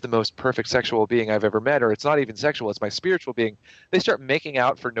 this is the most perfect sexual being I've ever met, or it's not even sexual, it's my spiritual being. They start making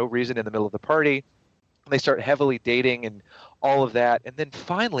out for no reason in the middle of the party. They start heavily dating and all of that. And then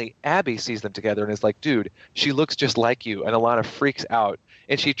finally, Abby sees them together and is like, dude, she looks just like you. And Ilana freaks out.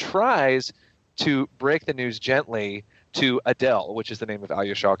 And she tries to break the news gently to Adele, which is the name of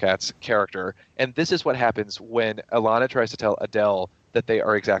Alia Shawkat's character. And this is what happens when Ilana tries to tell Adele that they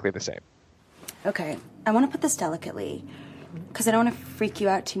are exactly the same. Okay, I want to put this delicately, because I don't want to freak you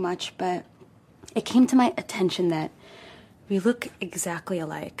out too much, but it came to my attention that we look exactly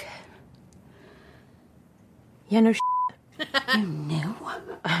alike. Yeah, no You knew?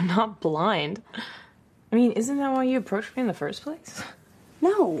 I'm not blind. I mean, isn't that why you approached me in the first place?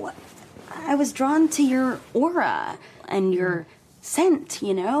 No. I was drawn to your aura and your scent,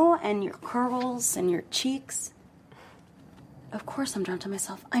 you know, and your curls and your cheeks. Of course I'm drawn to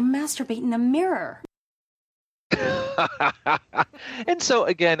myself. I masturbate in a mirror. And so,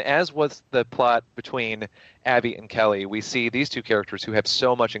 again, as was the plot between Abby and Kelly, we see these two characters who have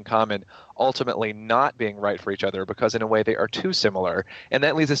so much in common ultimately not being right for each other because, in a way, they are too similar. And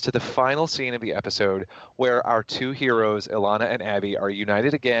that leads us to the final scene of the episode where our two heroes, Ilana and Abby, are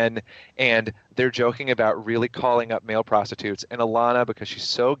united again, and they're joking about really calling up male prostitutes. And Ilana, because she's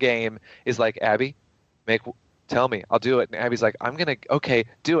so game, is like, Abby, tell me, I'll do it. And Abby's like, okay,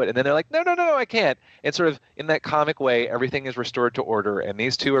 do it. And then they're like, no, I can't. And sort of in that comic way, everything is restored to order. And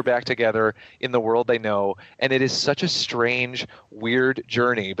these two are back together in the world they know. And it is such a strange, weird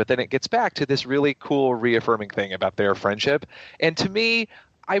journey. But then it gets back to this really cool, reaffirming thing about their friendship. And to me,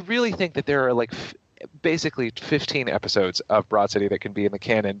 I really think that there are like basically 15 episodes of Broad City that can be in the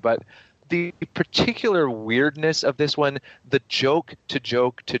canon. But the particular weirdness of this one, the joke to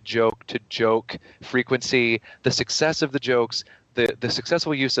joke to joke to joke frequency, the success of the jokes, the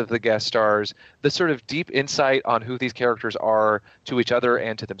successful use of the guest stars, the sort of deep insight on who these characters are to each other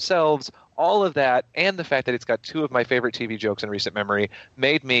and to themselves, all of that, and the fact that it's got two of my favorite TV jokes in recent memory,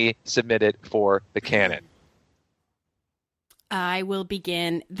 made me submit it for the canon. I will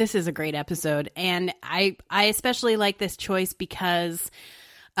begin. This is a great episode, and I especially like this choice because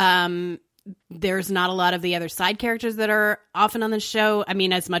there's not a lot of the other side characters that are often on the show. I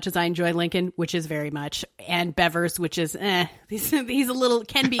mean, as much as I enjoy Lincoln, which is very much, and Bevers, which is he's can be a little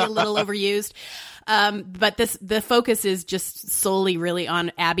overused. But the focus is just solely really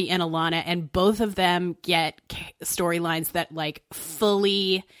on Abby and Ilana, and both of them get storylines that like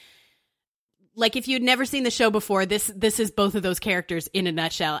fully. Like, if you'd never seen the show before, this is both of those characters in a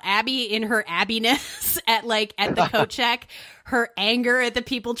nutshell. Abby in her Abbiness at the coat check, her anger at the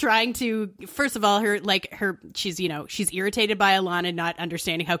people trying to, first of all, she's irritated by Ilana not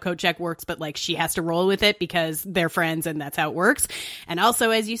understanding how coat check works, but like she has to roll with it because they're friends and that's how it works. And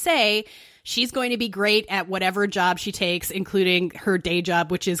also, as you say, she's going to be great at whatever job she takes, including her day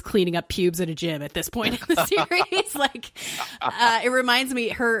job, which is cleaning up pubes at a gym at this point in the series. It reminds me,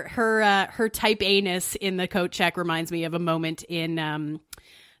 her type A-ness in the coat check reminds me of a moment in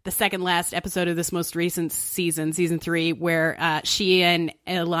the second last episode of this most recent season 3, where she and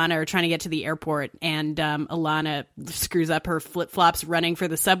Ilana are trying to get to the airport, and Ilana screws up her flip-flops running for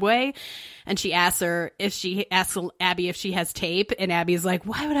the subway, and she asks Abby if she has tape, and Abby's like,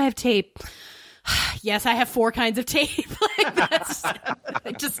 why would I have tape? Yes, I have 4 kinds of tape.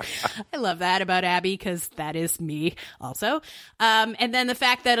 I love that about Abby because that is me also. And then the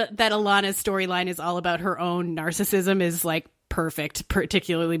fact that Ilana's storyline is all about her own narcissism is like perfect,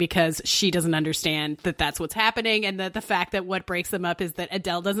 particularly because she doesn't understand that that's what's happening, and that the fact that what breaks them up is that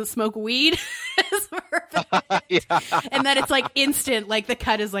Adele doesn't smoke weed is perfect. Yeah. And then it's like instant, like the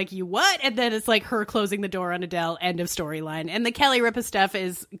cut is like, you what? And then it's like her closing the door on Adele, end of storyline. And the Kelly Ripa stuff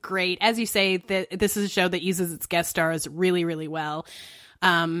is great. As you say, this is a show that uses its guest stars really, really well.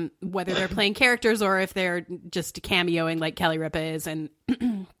 Whether they're playing characters or if they're just cameoing like Kelly Ripa is. And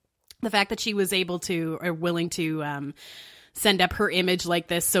the fact that she was able to, or willing to, send up her image like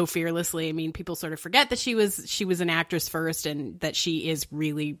this so fearlessly. I mean, people sort of forget that she was an actress first, and that she is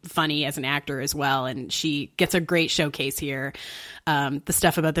really funny as an actor as well. And she gets a great showcase here. The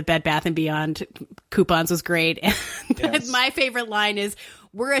stuff about the Bed Bath & Beyond coupons was great. And Yes. my favorite line is,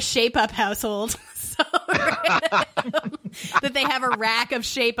 "We're a shape-up household." So that they have a rack of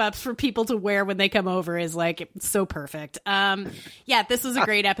shape-ups for people to wear when they come over is like so perfect. Yeah, this was a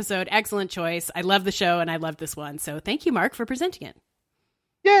great episode. Excellent choice. I love the show, and I love this one. So thank you, Mark, for presenting it.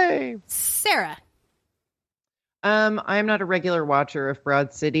 Yay! Sarah. I'm not a regular watcher of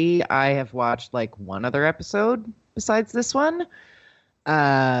Broad City. I have watched like one other episode besides this one.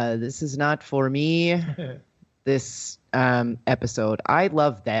 This is not for me. This episode, I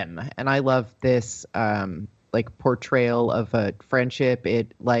love them, and I love this like portrayal of a friendship.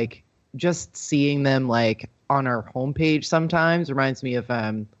 It like just seeing them like on our homepage sometimes reminds me of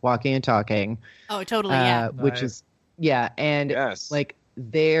Walking and Talking. Oh, totally. Yeah. Which is and Yes. like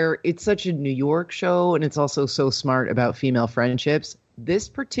it's such a New York show, and it's also so smart about female friendships. This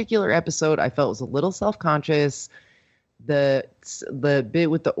particular episode I felt was a little self-conscious. The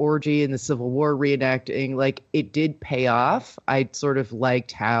bit with the orgy and the Civil War reenacting, like, it did pay off. I sort of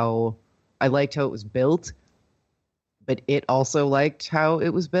liked how it was built, but it also liked how it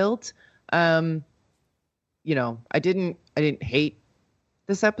was built. I didn't hate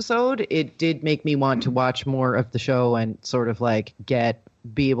this episode. It did make me want to watch more of the show and sort of like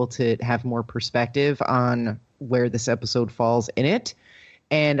be able to have more perspective on where this episode falls in it.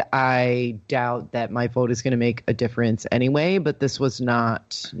 And I doubt that my vote is going to make a difference anyway, but this was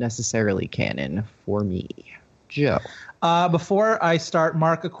not necessarily canon for me. Joe. Before I start,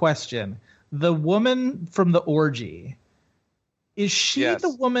 Mark, a question. The woman from the orgy, is she Yes.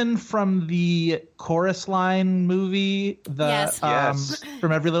 the woman from the Chorus Line movie? Yes. Yes.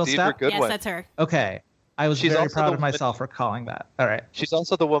 From Every Little Deidre Step? Goodwin. Yes, that's her. Okay. I was She's very also proud the of myself for calling that. All right. She's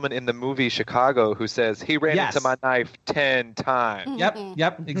also the woman in the movie Chicago who says, "He ran Yes. into my knife 10 times."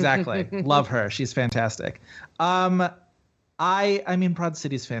 Yep, exactly. Love her. She's fantastic. I mean, Broad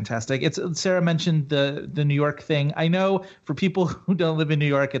City's fantastic. Sarah mentioned the New York thing. I know for people who don't live in New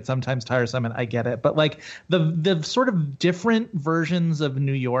York, it's sometimes tiresome, and I get it. But like the sort of different versions of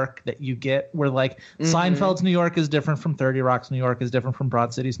New York that you get, where like Seinfeld's New York is different from 30 Rock's New York, is different from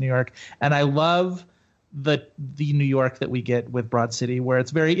Broad City's New York, and I love the New York that we get with Broad City, where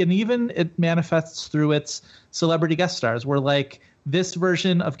it's and even it manifests through its celebrity guest stars, where like this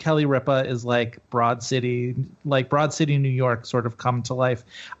version of Kelly Ripa is like Broad City, New York sort of come to life.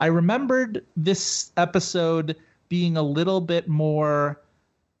 I remembered this episode being a little bit more,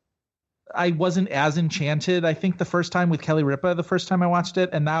 I wasn't as enchanted, I think, the first time with Kelly Ripa, the first time I watched it.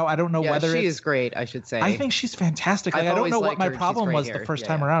 And now I don't know whether she is great, I should say. I think she's fantastic. Like, I don't know what my problem was the first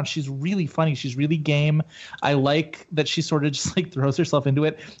time around. She's really funny. She's really game. I like that she sort of just like throws herself into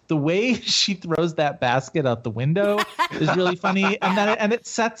it. The way she throws that basket out the window is really funny. And it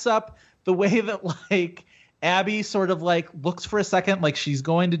sets up the way that like Abby sort of like looks for a second like she's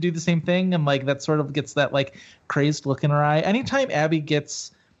going to do the same thing, and like that sort of gets that like crazed look in her eye. Anytime Abby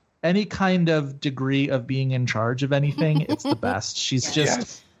gets any kind of degree of being in charge of anything, it's the best. She's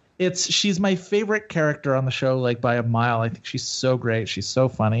just she's my favorite character on the show, like by a mile. I think she's so great. She's so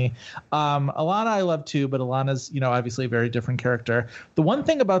funny. Alana I love too, but Alana's, obviously a very different character. The one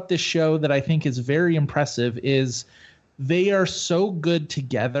thing about this show that I think is very impressive is they are so good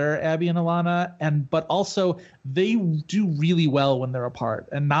together, Abby and Alana, but also they do really well when they're apart.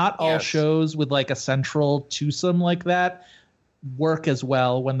 And not all shows with like a central twosome like that work as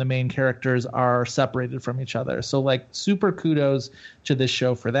well when the main characters are separated from each other. So like super kudos to this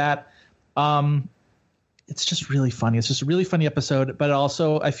show for that. It's just really funny. It's just a really funny episode, but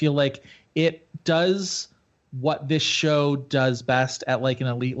also I feel like it does what this show does best at like an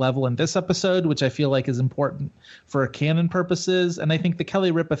elite level in this episode, which I feel like is important for canon purposes. And I think the Kelly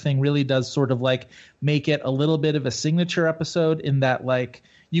Ripa thing really does sort of like make it a little bit of a signature episode in that like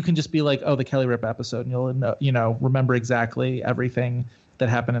you can just be like, oh, the Kelly Ripa episode, and you'll remember exactly everything that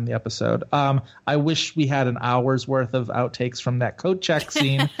happened in the episode. I wish we had an hour's worth of outtakes from that coat check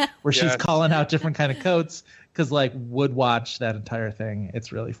scene where she's calling out different kind of coats, because like would watch that entire thing.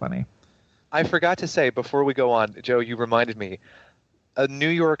 It's really funny. I forgot to say before we go on, Joe, you reminded me, a New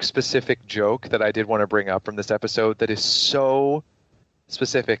York specific joke that I did want to bring up from this episode that is so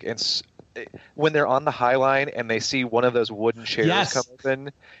specific. And when they're on the High Line and they see one of those wooden chairs come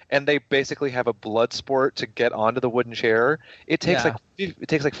open, and they basically have a blood sport to get onto the wooden chair, it takes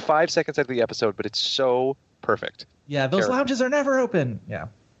like 5 seconds out of the episode, but it's so perfect. Yeah, those lounges are never open. Yeah,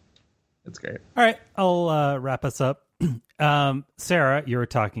 it's great. All right, I'll wrap us up. Sarah, you were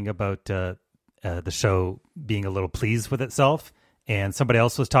talking about the show being a little pleased with itself. And somebody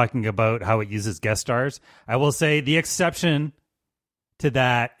else was talking about how it uses guest stars. I will say the exception to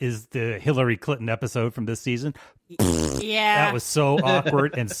that is the Hillary Clinton episode from this season. Yeah. That was so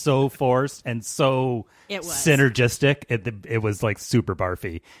awkward and so forced and so synergistic. It was like super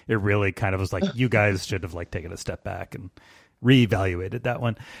barfy. It really kind of was like, you guys should have like taken a step back and reevaluated that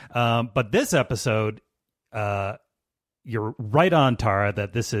one. But this episode, you're right on, Tara,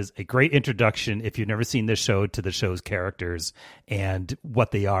 that this is a great introduction, if you've never seen this show, to the show's characters and what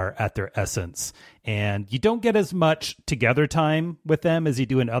they are at their essence. And you don't get as much together time with them as you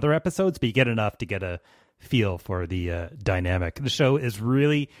do in other episodes, but you get enough to get a feel for the dynamic. The show is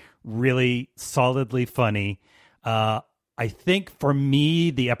really, really solidly funny. I think for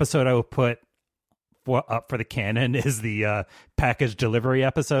me, the episode I would put up for the canon is the package delivery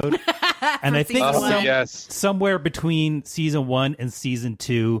episode. And I think somewhere between season 1 and season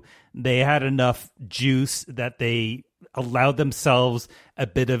 2, they had enough juice that they allowed themselves a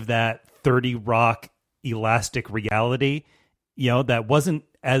bit of that 30 Rock elastic reality, that wasn't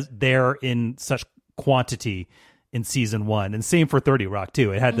as there in such quantity in season 1, and same for 30 Rock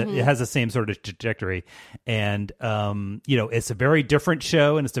too. It had it has the same sort of trajectory, and it's a very different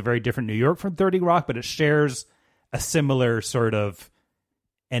show, and it's a very different New York from 30 Rock, but it shares a similar sort of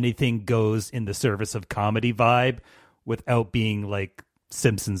anything goes in the service of comedy vibe without being like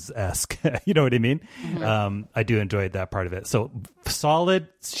Simpsons-esque. You know what I mean? I do enjoy that part of it. So solid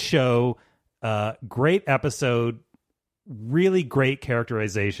show, great episode, really great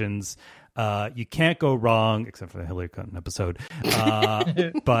characterizations. You can't go wrong, except for the Hillary Clinton episode.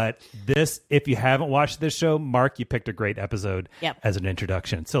 But this, if you haven't watched this show, Mark, you picked a great episode as an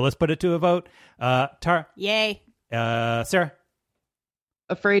introduction. So let's put it to a vote. Tara? Yay. Sarah?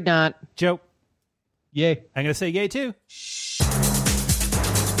 Afraid not. Joe? Yay. I'm going to say yay too.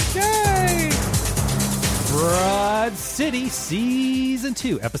 Yay! Broad City Season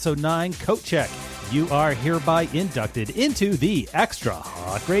 2, Episode 9, Coat Check. You are hereby inducted into the Extra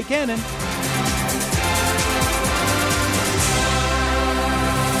Hot Great Canon.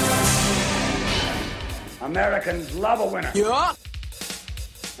 Americans love a winner. Yeah.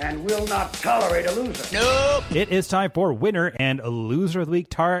 And will not tolerate a loser. Nope. It is time for Winner and Loser of the Week.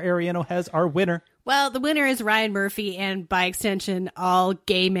 Tara Ariano has our winner. Well, the winner is Ryan Murphy, and by extension, all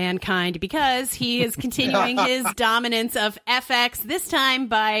gay mankind, because he is continuing his dominance of FX, this time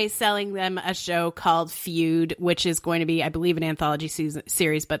by selling them a show called Feud, which is going to be, I believe, an anthology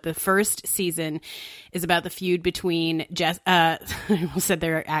series, but the first season is about the feud between I almost said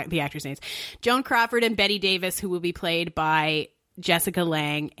the actors' names, Joan Crawford and Betty Davis, who will be played by Jessica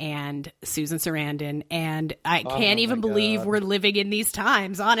Lange and Susan Sarandon, and I can't even believe we're living in these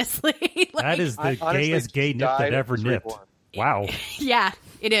times, honestly. That is the gayest gay nip that ever nipped. Wow. Yeah,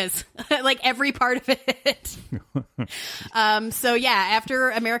 it is. Like every part of it. So yeah,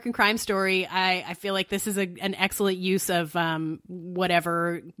 after American Crime Story, I feel like this is an excellent use of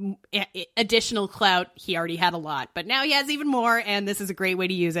whatever additional clout. He already had a lot, but now he has even more, and this is a great way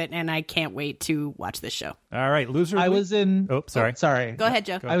to use it, and I can't wait to watch this show. All right, loser. I was in... Oh, sorry. Sorry. Go ahead,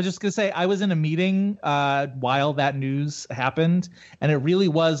 Joe. I was just going to say, I was in a meeting while that news happened, and it really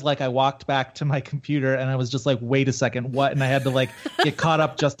was like I walked back to my computer, and I was just like, wait a second, what? And I had to like get caught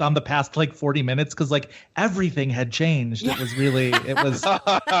up just on the past like 40 minutes, because like everything had changed. It was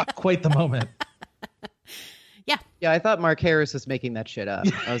quite the moment. Yeah, I thought Mark Harris was making that shit up.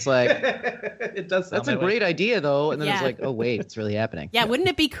 I was like, it does. That's a great idea, though. And then it's like, oh wait, it's really happening. Yeah, wouldn't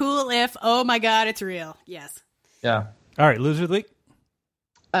it be cool if? Oh my God, it's real. Yes. Yeah. All right, loser of the week.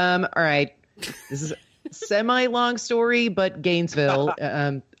 All right, this is a semi-long story, but Gainesville.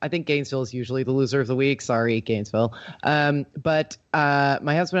 I think Gainesville is usually the loser of the week. Sorry, Gainesville. But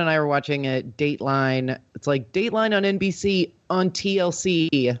my husband and I were watching a Dateline. It's like Dateline on NBC on TLC.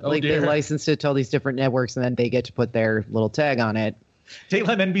 They licensed it to all these different networks, and then they get to put their little tag on it.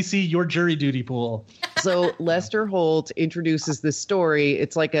 Dateline NBC, your jury duty pool. So Lester Holt introduces this story.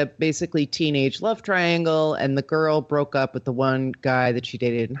 It's like a basically teenage love triangle, and the girl broke up with the one guy that she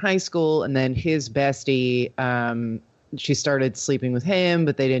dated in high school, and then his bestie, she started sleeping with him,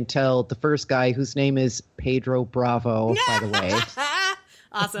 but they didn't tell the first guy, whose name is Pedro Bravo, by the way.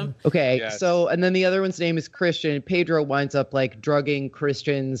 Awesome. Okay, yes. So, and then the other one's name is Christian. Pedro winds up like drugging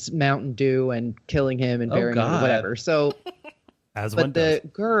Christian's Mountain Dew and killing him and burying him or whatever. So, but the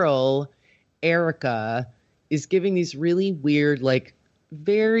girl, Erica, is giving these really weird, like,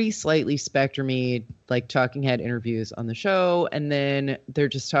 very slightly spectrum-y, like talking head interviews on the show. And then they're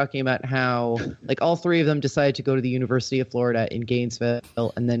just talking about how like all three of them decided to go to the University of Florida in Gainesville.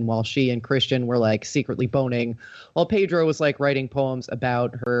 And then while she and Christian were like secretly boning, while Pedro was like writing poems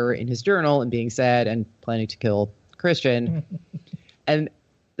about her in his journal and being sad and planning to kill Christian. And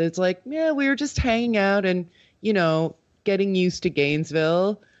it's like, yeah, we were just hanging out and, you know, getting used to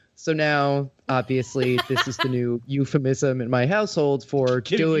Gainesville. So now, obviously, this is the new euphemism in my household for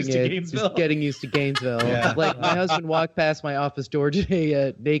doing it. Just getting used to Gainesville. Yeah. Like, my husband walked past my office door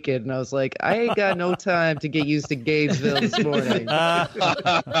today naked, and I was like, I ain't got no time to get used to Gainesville this morning.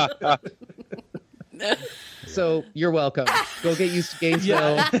 So, you're welcome. Go get used to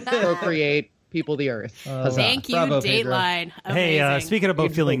Gainesville, procreate, people the earth. Thank you, Bravo, Dateline. Hey, speaking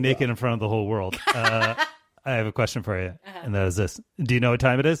about feeling naked in front of the whole world, I have a question for you, and that is this. Do you know what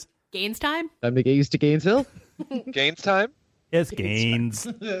time it is? Gaines time? Time to get used to Gainesville? Gaines time? It's Gaines.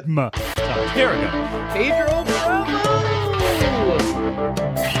 Here we go. Pedro Bravo!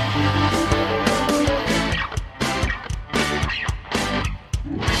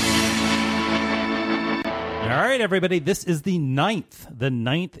 All right, everybody, this is the ninth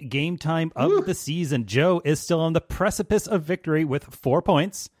game time of the season. Joe is still on the precipice of victory with 4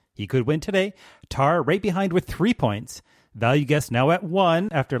 points. He could win today. Tar right behind with 3 points. Value guess now at 1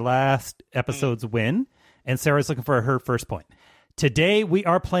 after last episode's win. And Sarah's looking for her first point. Today we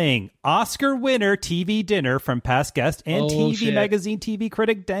are playing Oscar winner TV dinner from past guest and TV magazine TV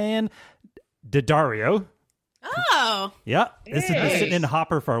critic Dan Daddario. Oh. Yeah. This has been sitting in the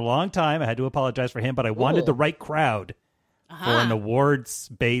hopper for a long time. I had to apologize for him, but I wanted the right crowd for an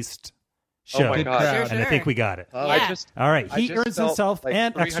awards-based show. Oh my God. And I think we got it. Yeah. All right. He earns himself like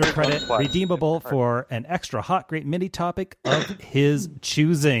an extra 300 credit plus. redeemable for an extra hot, great mini topic of his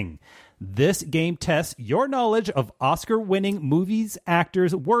choosing. This game tests your knowledge of Oscar-winning movies,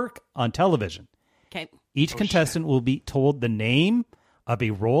 actors' work on television. Okay. Each contestant will be told the name of a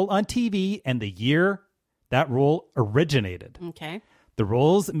role on TV and the year that role originated. Okay. The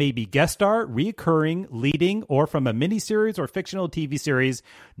roles may be guest star, reoccurring, leading, or from a miniseries or fictional TV series.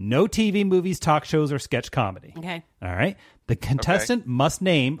 No TV, movies, talk shows, or sketch comedy. Okay. All right. The contestant must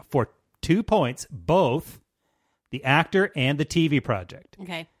name for 2 points both the actor and the TV project.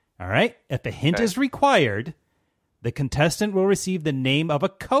 Okay. All right. If a hint is required, the contestant will receive the name of a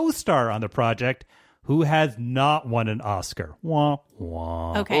co-star on the project who has not won an Oscar. Wah,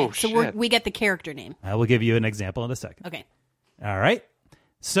 wah. Okay. Oh, so we get the character name. I will give you an example in a second. Okay. All right.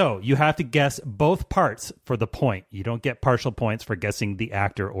 So you have to guess both parts for the point. You don't get partial points for guessing the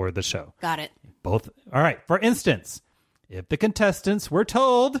actor or the show. Got it. Both. All right. For instance, if the contestants were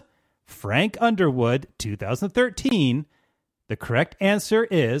told Frank Underwood, 2013, the correct answer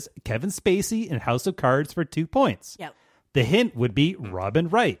is Kevin Spacey in House of Cards for 2 points. Yep. The hint would be Robin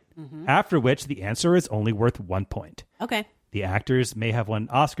Wright, after which the answer is only worth 1 point. Okay. The actors may have won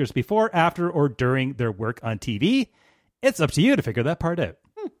Oscars before, after, or during their work on TV. It's up to you to figure that part out.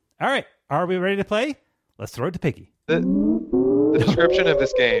 All right. Are we ready to play? Let's throw it to Piggy. The description of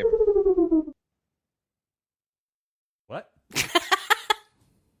this game. What?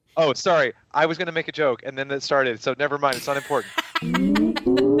 Oh, sorry. I was going to make a joke, and then it started, so never mind. It's not important.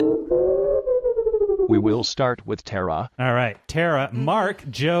 We will start with Tara. All right. Tara, Mark,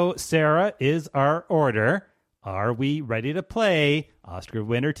 Joe, Sarah is our order. Are we ready to play Oscar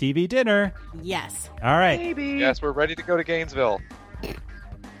winner TV dinner? Yes. All right. Baby. Yes, we're ready to go to Gainesville.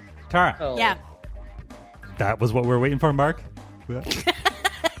 Tara. Yeah. That was what we're waiting for, Mark?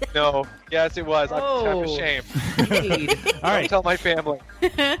 No. Yes, it was. I'm ashamed. All right. Don't tell my family.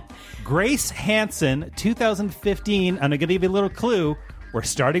 Grace Hansen, 2015. I'm going to give you a little clue. We're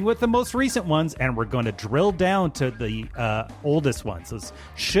starting with the most recent ones, and we're going to drill down to the oldest ones. This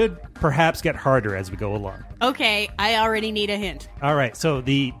should perhaps get harder as we go along. Okay. I already need a hint. All right. So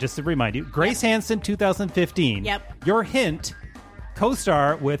just to remind you, Grace Hansen, 2015. Yep. Your hint,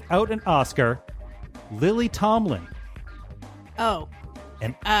 co-star without an Oscar, Lily Tomlin. Oh.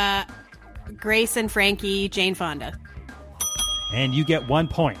 And Grace and Frankie, Jane Fonda. And you get 1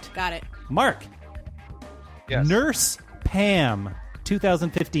 point. Got it. Mark. Yes. Nurse Pam,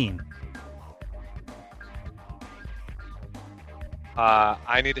 2015.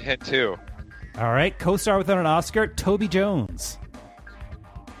 I need a hint, too. All right. Co-star without an Oscar, Toby Jones.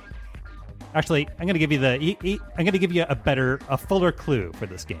 Actually, I'm going to give you I'm going to give you a fuller clue for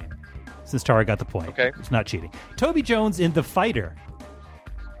this game, since Tara got the point. Okay. It's not cheating. Toby Jones in The Fighter.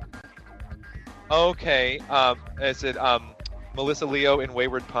 Okay. Is it Melissa Leo in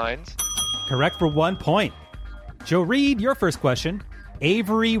Wayward Pines? Correct for 1 point. Joe Reed, your first question.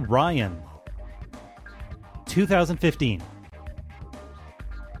 Avery Ryan, 2015.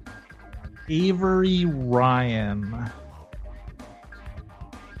 Avery Ryan.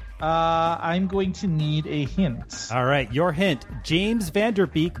 I'm going to need a hint. All right, your hint. James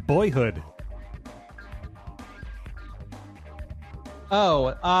Vanderbeek, Boyhood.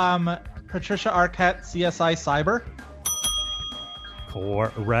 Oh, Patricia Arquette, CSI Cyber.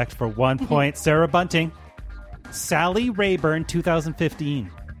 Correct for 1 point. Sarah Bunting. Sally Rayburn, 2015.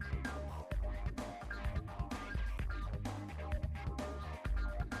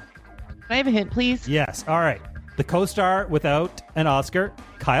 Can I have a hint, please? Yes. All right. The co-star without an Oscar,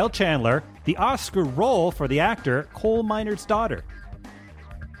 Kyle Chandler. The Oscar role for the actor, coal miner's daughter.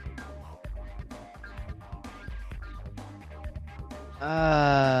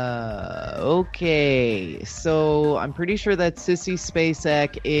 Okay. So I'm pretty sure that's Sissy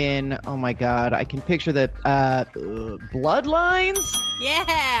Spacek in, oh my God, I can picture that, Bloodlines?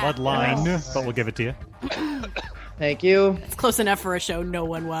 Yeah. Bloodline, but we'll give it to you. Thank you. It's close enough for a show no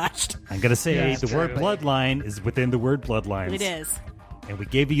one watched. I'm going to say Yeah, the word bloodline is within the word bloodlines. It is. And we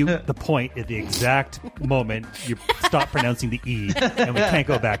gave you the point at the exact moment you stopped pronouncing the E, and we can't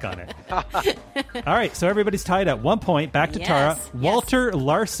go back on it. All right, so everybody's tied at 1 point. Back to Tara. Walter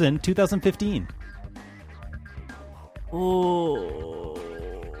Larson, 2015. Ooh.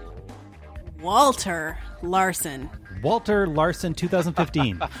 Walter Larson. Walter Larson,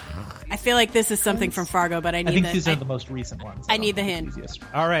 2015. I feel like this is something from Fargo, but I need these are the most recent ones. I need the hint.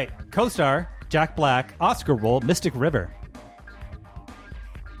 All right, co-star Jack Black, Oscar role Mystic River.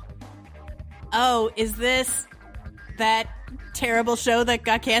 Oh, is this that terrible show that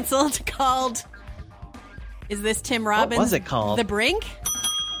got canceled called... Is this Tim Robbins? What was it called? The Brink?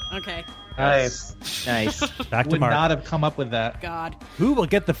 Okay. Nice. Back to Would Mark. not have come up with that. God. Who will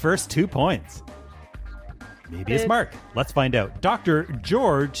get the first 2 points? Maybe it's Mark. Let's find out. Dr.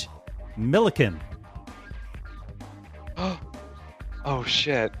 George Milliken. Oh,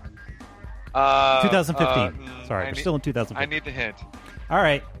 shit. 2015. Sorry, we're still in 2015. I need the hint. All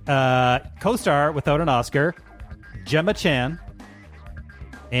right. Co-star without an Oscar, Gemma Chan.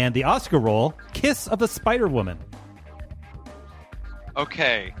 And the Oscar role, Kiss of a Spider-Woman.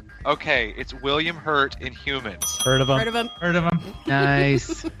 Okay. It's William Hurt in Humans. Heard of him? Heard of him.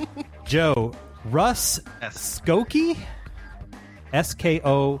 Nice. Joe, Russ Skokie?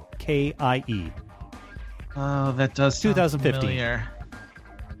 Skokie. Oh, that does sound 2015. familiar.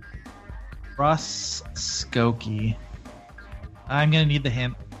 Russ Skokie. I'm going to need the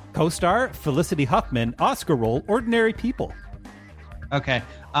hint. Co-star Felicity Huffman, Oscar role, Ordinary People. Okay.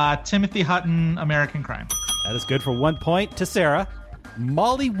 Timothy Hutton, American Crime. That is good for 1 point to Sarah.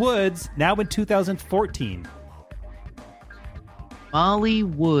 Molly Woods, now in 2014. Molly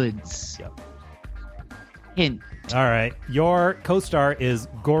Woods. Yep. Hint. All right. Your co-star is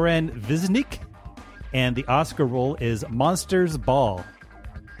Goran Visnik, and the Oscar role is Monsters Ball.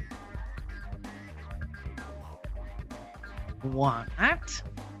 What?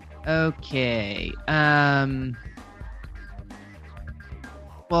 Okay.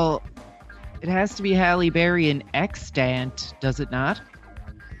 Well, it has to be Halle Berry in Extant, does it not?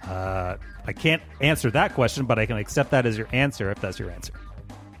 I can't answer that question, but I can accept that as your answer if that's your answer.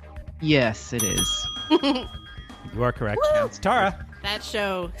 Yes, it is. You are correct. Woo! It's Tara. That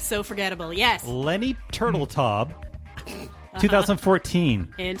show, so forgettable. Yes. Lenny Turtletaub,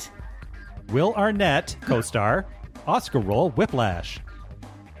 2014. Hint. Will Arnett, co-star. Oscar role, Whiplash.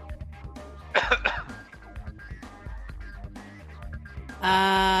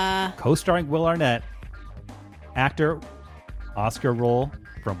 Co-starring Will Arnett. Actor, Oscar role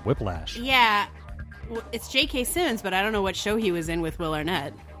from Whiplash. Yeah. It's J.K. Simmons, but I don't know what show he was in with Will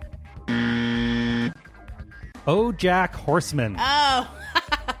Arnett. Jack Horseman. Oh.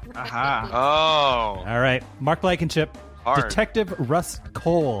 Aha. Oh. All right. Mark Blankenship. Hard. Detective Russ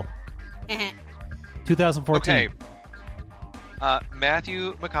Cole. 2014. Okay.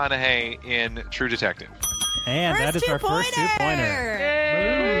 Matthew McConaughey in True Detective. And that is our first 2-pointer.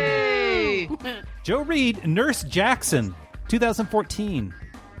 Yay! Joe Reed, Nurse Jackson, 2014.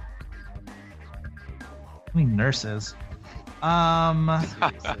 How many nurses?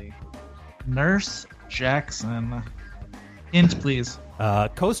 Seriously. Nurse Jackson. Hint, please.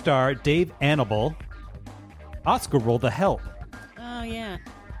 Co-star Dave Annable. Oscar role, The Help. Oh, yeah.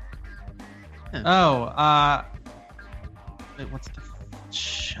 Oh, wait, what's the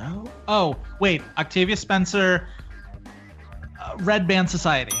show? Oh, wait, Octavia Spencer, Red Band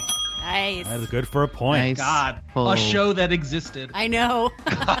Society. Nice. That is good for a point. Nice. God, Oh. a show that existed. I know.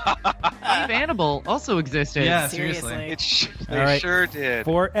 Dave Annable also existed. Yeah, Seriously. seriously. They All right. sure did.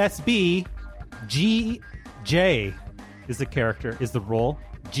 For SB, GJ is the character, is the role.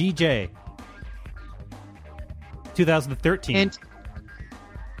 GJ. 2013. Hint.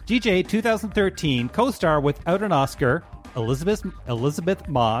 DJ 2013 co-star without an Oscar, Elizabeth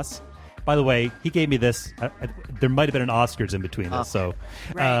Moss. By the way, he gave me this. There might have been an Oscars in between this. So,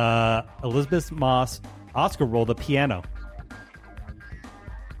 Elizabeth Moss, Oscar role, The Piano.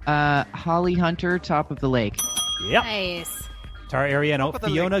 Holly Hunter, Top of the Lake. Yep. Nice. Tara Ariano,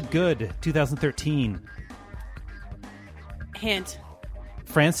 Fiona Good, 2013. Hint.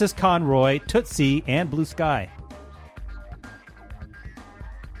 Frances Conroy, Tootsie, and Blue Sky.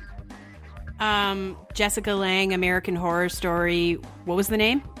 Jessica Lange, American Horror Story. What was the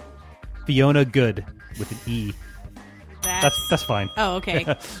name? Fiona Good with an E. That's fine. Oh, okay.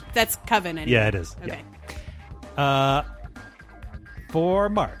 That's Coven. Anyway. Yeah, it is. Okay. Yeah. For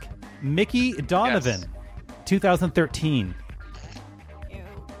Mark, Mickey Donovan, 2013.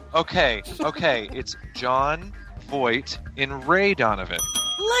 Okay. It's John Voight in Ray Donovan.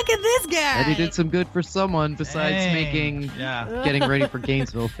 Look at this guy. And he did some good for someone besides getting ready for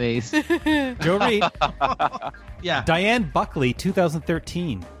Gainesville face. Joe Reed. Yeah. Diane Buckley,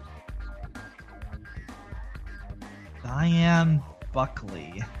 2013. Diane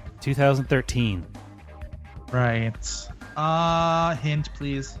Buckley. 2013. Right. Hint,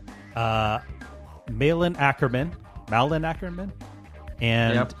 please. Malin Ackerman,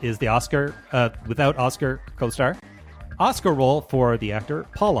 and is the Oscar without Oscar co-star. Oscar role for the actor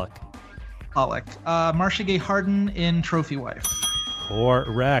Pollock. Marcia Gay Harden in Trophy Wife.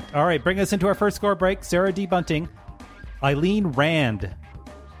 Correct. All right, bring us into our first score break. Sarah D. Bunting, Eileen Rand,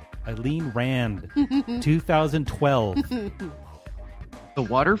 2012. The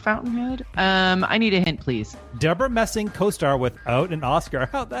Water Fountainhead? I need a hint, please. Deborah Messing, co-star without an Oscar.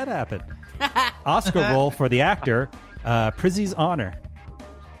 How'd that happen? Oscar role for the actor, Prizzy's Honor.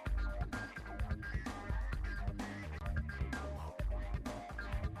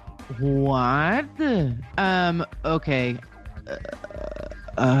 What? Okay.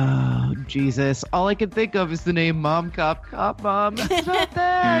 Oh, Jesus. All I can think of is the name Mom Cop Cop Mom. It's not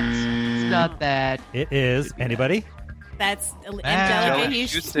that. It's not that. It is. Anybody? That's Angelica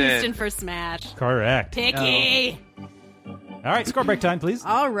Houston for Smash. Correct. Picky. All right, score break time, please.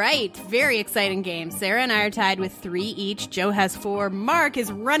 All right. Very exciting game. Sarah and I are tied with 3 each. Joe has 4. Mark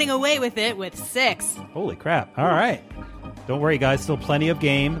is running away with it with 6. Holy crap. All right. Don't worry, guys. Still plenty of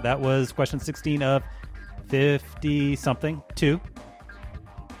game. That was question 16 of 50-something. 2.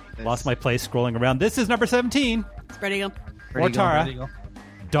 Lost my place scrolling around. This is number 17. Spread eagle. For Tara.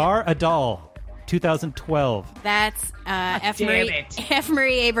 Dar Adal, 2012. That's F.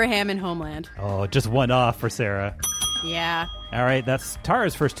 Murray Abraham in Homeland. Oh, just one off for Sarah. Yeah. All right, that's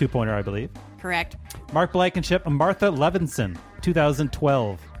Tara's first 2-pointer, I believe. Correct. Mark Blankenship, Martha Levinson,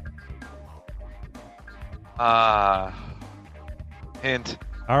 2012. Hint.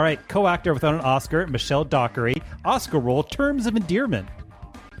 All right, co-actor without an Oscar, Michelle Dockery. Oscar role, Terms of Endearment.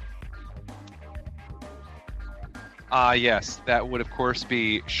 Yes, that would, of course,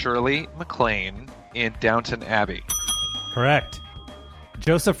 be Shirley MacLaine in Downton Abbey. Correct.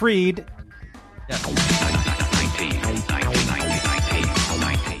 Joseph Reed. Yes.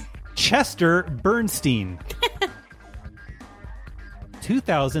 Chester Bernstein.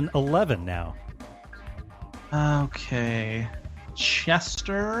 2011 now. Okay.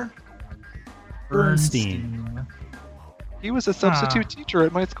 Chester Bernstein. He was a substitute teacher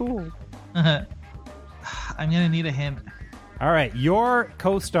at my school. I'm going to need a hint. All right. Your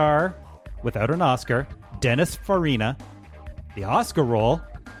co-star, without an Oscar, Dennis Farina. The Oscar role,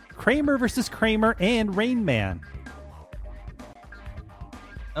 Kramer versus Kramer and Rain Man.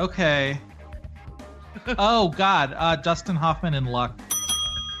 Okay. Oh, God. Dustin Hoffman in Luck.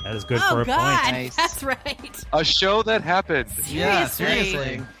 That is good for a point. Nice. That's right. A show that happened. Yeah,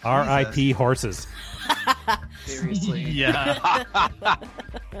 seriously. R.I.P. horses. Seriously. Yeah.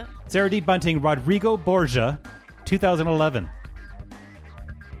 Sarah D. Bunting, Rodrigo Borgia, 2011.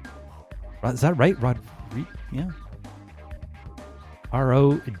 Is that right? Yeah.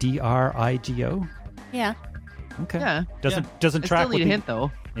 Rodrigo? Yeah. Okay. Yeah. Doesn't I track still need with a the- hint,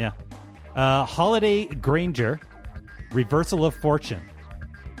 though. Yeah. Holiday Granger, Reversal of Fortune.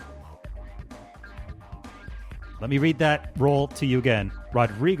 Let me read that role to you again.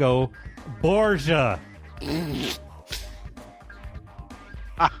 Rodrigo Borgia.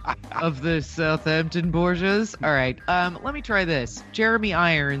 Of the Southampton Borgias? All right. Let me try this. Jeremy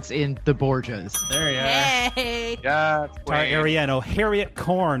Irons in The Borgias. There you are. Hey. Yeah. Tara Ariano, Harriet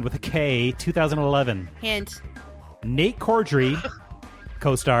Korn with a K, 2011. Hint. Nate Cordry,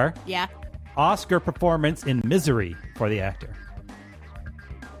 co-star. Yeah. Oscar performance in Misery for the actor.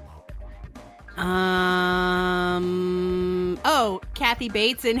 Oh, Kathy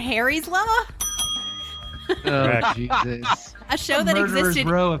Bates in Harry's Law? Oh, Jesus. A show that existed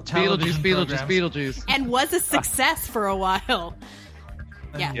row of television Beetlejuice. and was a success for a while.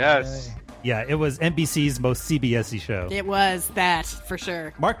 Yeah. Yes. Yeah, it was NBC's most CBS-y show. It was that, for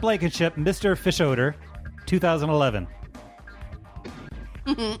sure. Mark Blankenship, Mr. Fischoeder, 2011.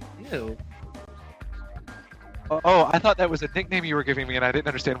 Ew. Oh, I thought that was a nickname you were giving me, and I didn't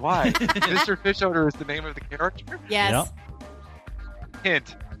understand why. Mr. Fischoeder is the name of the character? Yes. Yep.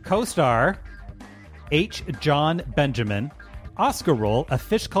 Hint. Co-star H. John Benjamin. Oscar role, A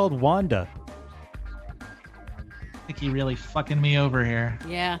Fish Called Wanda. I think he really fucking me over here.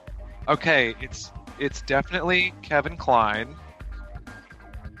 Yeah. Okay, it's definitely Kevin Kline.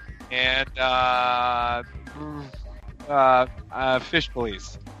 And Fish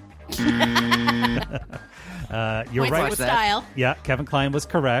Police. You're Points right for with style. Yeah, Kevin Kline was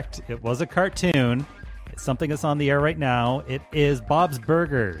correct. It was a cartoon. It's something that's on the air right now. It is Bob's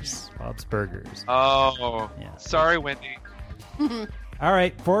Burgers. Bob's Burgers. Oh, Yeah. Sorry, Wendy. All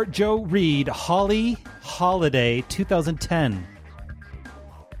right, for Joe Reed, Holly Holiday, 2010.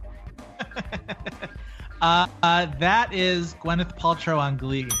 That is Gwyneth Paltrow on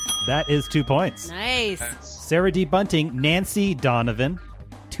Glee. That is 2 points. Nice. Sarah D. Bunting, Nancy Donovan,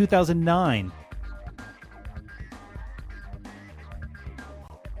 2009.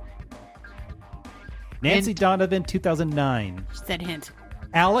 Nancy Donovan, 2009. She said hint.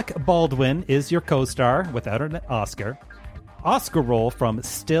 Alec Baldwin is your co-star without an Oscar. Oscar role from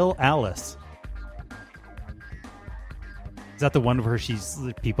Still Alice. Is that the one where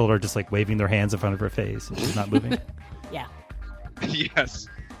people are just like waving their hands in front of her face and she's not moving? Yeah. Yes.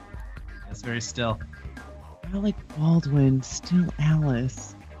 It's very still. Alec Baldwin, Still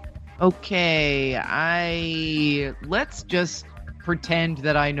Alice. Okay, let's just pretend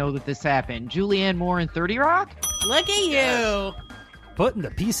that I know that this happened. Julianne Moore in 30 Rock? Look at you. Putting the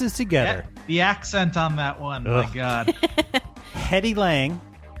pieces together. The accent on that one, my God. Hetty Lang,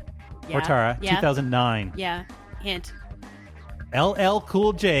 or Tara, 2009. Yeah. Hint. LL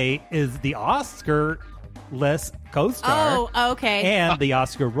Cool J is the Oscar-less co-star. Oh, okay. And the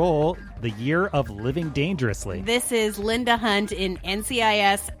Oscar role, The Year of Living Dangerously. This is Linda Hunt in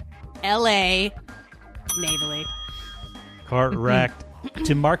NCIS LA Navally. Correct.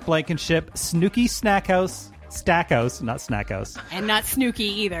 To Mark Blankenship, Snooky Stackhouse, not Snackhouse. And not Snooky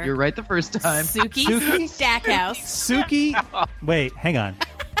either. You're right the first time. Suki Stackhouse. Suki. Wait, hang on.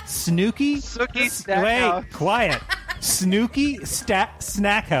 Snooky. Suki Stackhouse. Wait, quiet. Snooky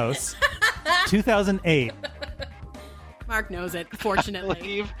Snackhouse, 2008. Mark knows it,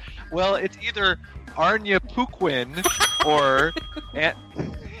 fortunately. Well, it's either Arnya Pukwin or in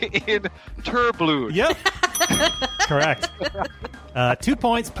Turblood. Yep. Correct. 2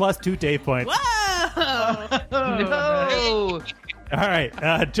 points plus 2 Dave points. Whoa! No! All right,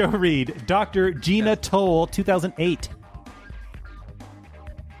 Joe Reed, Dr. Gina Toll, 2008.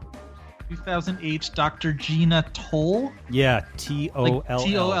 2008, Dr. Gina Toll? Yeah, Toll. Like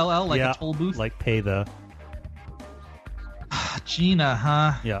Toll, like a toll booth? Like pay the. Gina,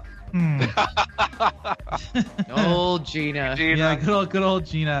 huh? Yeah. Old Gina. Yeah, good old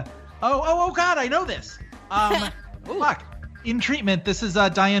Gina. Oh, God, I know this. Fuck. In Treatment, this is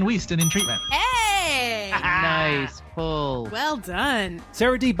Diane Wiest in Treatment. Hey! Nice pull. Well done.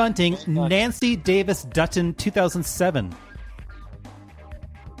 Sarah D. Bunting, Nancy Davis Dutton, 2007.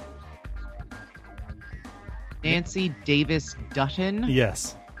 Nancy Davis Dutton?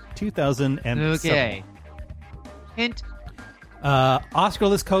 Yes. 2007. Okay. Hint.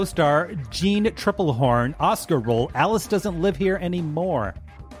 Oscar-less co-star Jean Triplehorn, Oscar role, Alice Doesn't Live Here Anymore.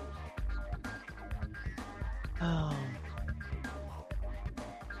 Oh.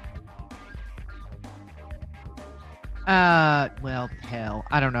 Well, hell,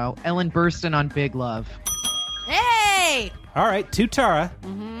 I don't know. Ellen Burstyn on Big Love. Hey! All right, to Tara.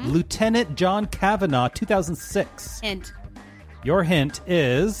 Lieutenant John Kavanaugh, 2006. Hint. Your hint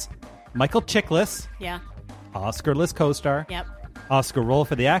is Michael Chiklis, Yeah. Oscar-less co-star. Yep. Oscar role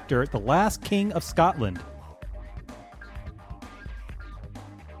for the actor, The Last King of Scotland.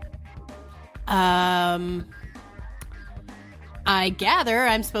 I gather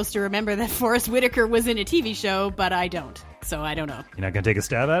I'm supposed to remember that Forrest Whitaker was in a TV show, but I don't. So I don't know. You're not going to take a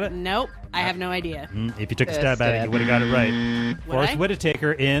stab at it? Nope. I have no idea. If you took a stab at it, you would have got it right. Forrest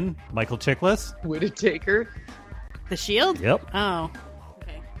Whitaker in Michael Chiklis. Whitaker? The Shield? Yep. Oh.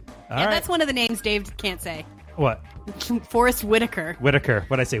 Okay. All Yeah, right. that's one of the names Dave can't say. What? Forrest Whitaker. Whitaker.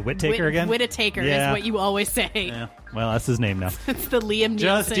 What'd I say? Whittaker again? Whittaker Yeah. is what you always say. Yeah. Well, that's his name now. It's the Liam Neeson.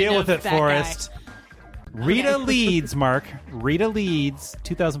 Just deal with of it, that Forrest. guy. Rita Leeds, Mark. Rita Leeds,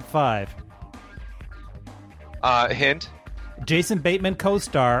 2005. Hint. Jason Bateman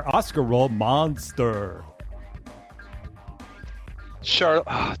co-star, Oscar role, Monster.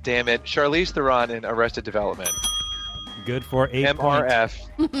 Damn it. Charlize Theron in Arrested Development. Good for 8 points.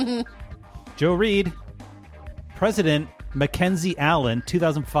 MRF. Joe Reed, President Mackenzie Allen,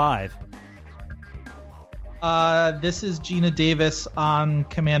 2005. This is Gina Davis on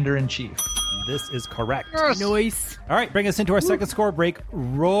Commander-in-Chief. This is correct. Nice. All right, bring us into our second score break.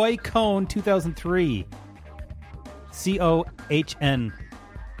 Roy Cohn, 2003. Cohn.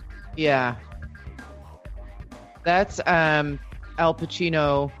 Yeah. That's Al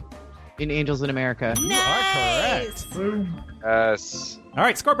Pacino in Angels in America. You are correct. Yes. All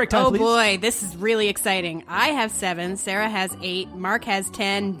right, score break time, please. Oh boy, this is really exciting. I have 7, Sarah has 8, Mark has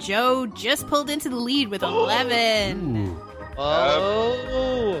 10, Joe just pulled into the lead with 11. Ooh.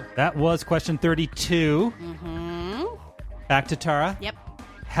 Oh. That was question 32. Mm-hmm. Back to Tara. Yep.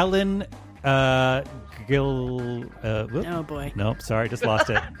 Helen Oh boy. Nope, sorry, just lost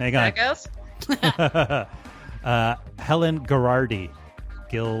it. Hang on. Jackass? Helen Girardi.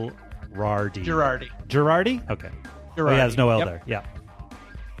 Girardi. Girardi? Okay. Girardi. Oh, yeah, there's no L Yep. there. Yeah.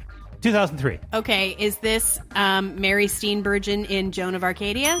 2003. Okay, is this Mary Steenburgen in Joan of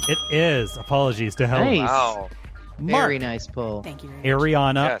Arcadia? It is. Apologies to Helen. Nice. Wow. Mark. Very nice pull. Thank you very much.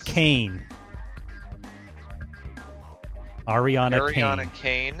 Ariana Yes. Kane. Ariana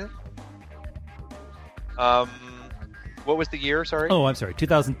Kane. What was the year? Sorry. Oh, I'm sorry.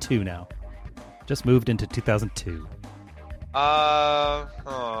 2002 now. Just moved into 2002. I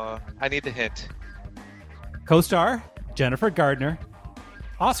need the hint. Co-star Jennifer Gardner.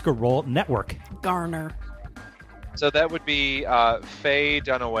 Oscar role Network. Garner. So that would be Faye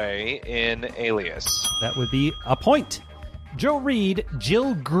Dunaway in Alias. That would be a point. Joe Reed,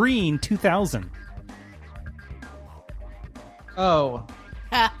 Jill Green, 2000. Oh.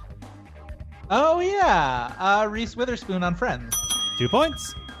 Oh, yeah. Reese Witherspoon on Friends. 2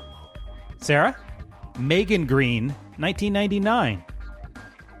 points. Sarah, Megan Green, 1999.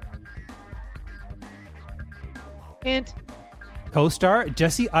 Hint. Co-star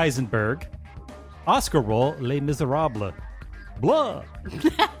Jesse Eisenberg. Oscar role Les Miserables. Blah.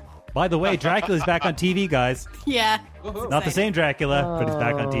 By the way, Dracula's back on TV, guys. Yeah. Not the same Dracula, but it's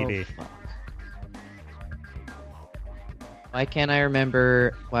back on TV. Why can't I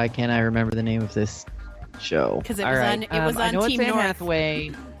remember the name of this show? Because it All was right. on. It was I on know Team it's Anne North.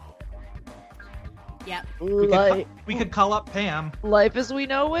 Hathaway. Yep. We could call up Pam. Life as we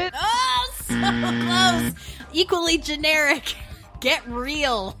know it. Oh, so close. Equally generic. Get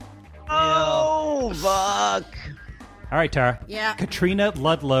real. Oh, fuck. All right, Tara. Yeah. Katrina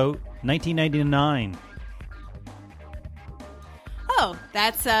Ludlow, 1999. Oh,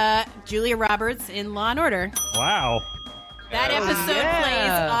 that's Julia Roberts in Law and Order. Wow. That episode plays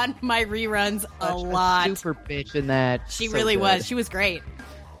on my reruns a lot. Super bitch in that. She So really good. was. She was great.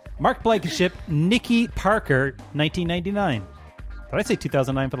 Mark Blankenship, Nikki Parker, 1999. Did I say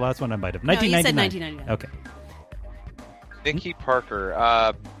 2009 for the last one? I might have. No, you said 1999. 1999. Okay. Nikki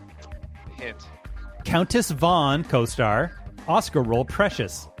Parker. Hint. Countess Vaughn, co-star. Oscar role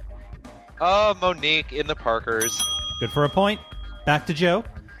Precious. Monique in the Parkers. Good for a point. Back to Joe.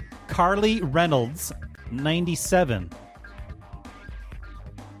 Carly Reynolds, 97.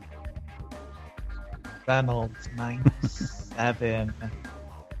 Reynolds, 97.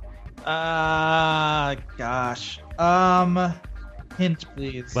 Gosh. Hint,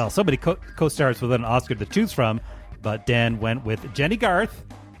 please. Well, somebody co-stars with an Oscar to choose from, but Dan went with Jenny Garth,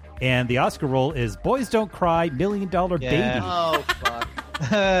 and the Oscar role is Boys Don't Cry, $1 Million Baby. Oh, fuck.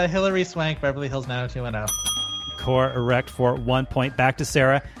 Hilary Swank, Beverly Hills 90210. Correct for 1 point. Back to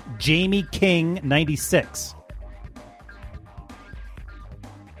Sarah. Jamie King, 96.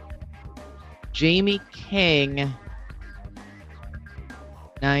 Jamie King,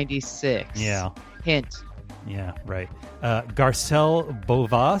 96. Yeah. Hint. Yeah, right. Garcelle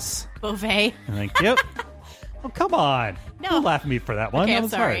Bovas. Beauvais. Thank you. Oh, come on. No. Don't laugh at me for that one. Okay, That I'm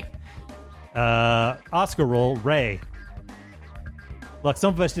was sorry. hard. Oscar role, Ray. Look,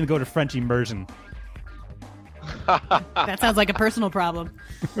 some of us didn't go to French immersion. That sounds like a personal problem.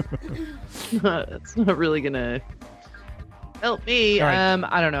 That's not really gonna help me. All right.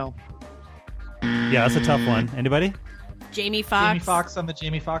 I don't know. Yeah, that's a tough one. Anybody? Jamie Foxx. Jamie Foxx on the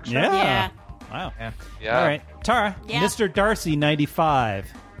Jamie Foxx show. Yeah. Wow. Yeah. All right. Tara, Yeah. Mr. Darcy,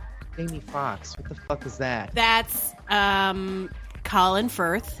 95. Jamie Foxx. What the fuck is that? That's Colin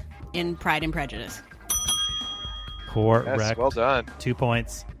Firth in Pride and Prejudice. Correct. Yes, well done. 2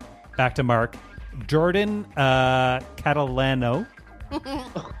 points. Back to Mark. Jordan Catalano,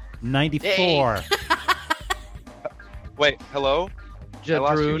 94. Wait, hello? I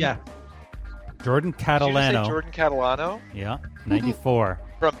lost you. Jadrun. Yeah. Jordan Did you just say Catalano. Jordan Catalano? Yeah, 94.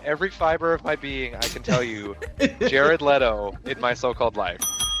 From every fiber of my being, I can tell you, Jared Leto in My So-Called Life.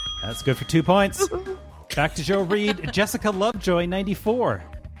 That's good for 2 points. Back to Joe Reed. Jessica Lovejoy, 94.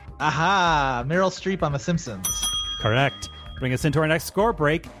 Aha! Meryl Streep on The Simpsons. Correct. Bring us into our next score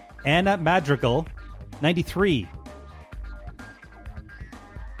break. Anna Madrigal, 93.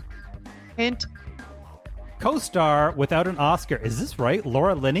 Hint. Co-star without an Oscar. Is this right?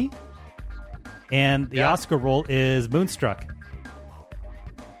 Laura Linney? And the Oscar role is Moonstruck.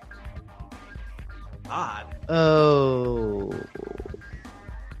 Odd. Oh.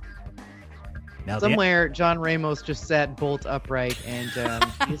 Now somewhere, John Ramos just sat bolt upright, and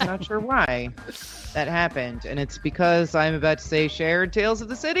he's not sure why that happened. And it's because I'm about to say Shared Tales of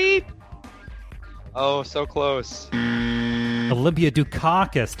the City. Oh, so close. Olympia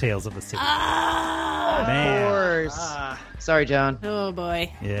Dukakis, Tales of the City. Of Man. course. Sorry, John. Oh,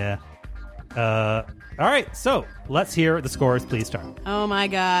 boy. Yeah. All right, so let's hear the scores, please, Star. Oh, my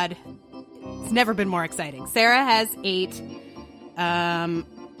God. It's never been more exciting. Sarah has 8.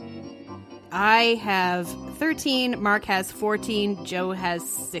 I have 13. Mark has 14. Joe has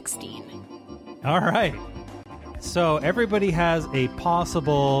 16. All right. So everybody has a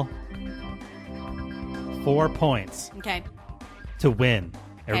possible 4 points Okay. to win.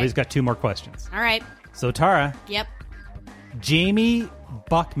 Everybody's got 2 more questions. All right. So, Tara. Yep. Jamie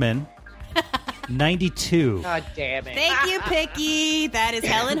Buckman, 92. God damn it. Thank you, Picky. That is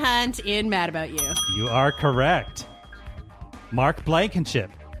Helen Hunt in Mad About You. You are correct. Mark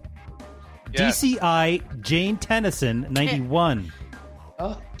Blankenship. Yes. DCI Jane Tennyson, 91.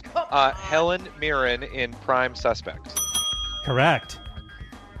 Helen Mirren in Prime Suspect. Correct.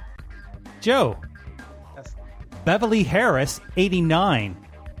 Joe. Yes. Beverly Harris, 89.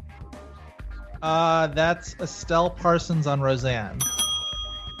 That's Estelle Parsons on Roseanne.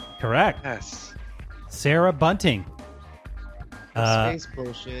 Correct. Yes. Sarah Bunting. Space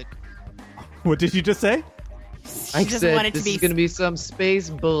bullshit. What did you just say? I doesn't said want it to this be- is going to be some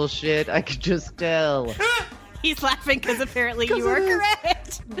space bullshit. I could just tell. He's laughing because apparently you are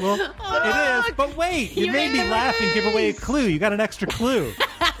correct. Well, it is. But wait, you made me laugh and give away a clue. You got an extra clue.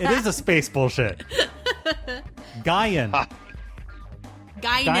 It is a space bullshit. Guyan.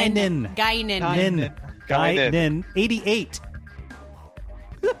 Guinan. 88.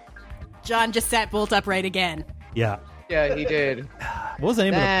 John just sat bolt upright again. Yeah. Yeah, he did. What was the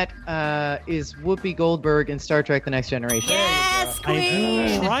name of That is Whoopi Goldberg in Star Trek The Next Generation. Yes, Queen.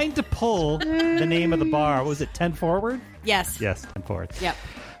 I'm trying to pull the name of the bar. What was it, 10 Forward? Yes. Yes, 10 Forward. Yep.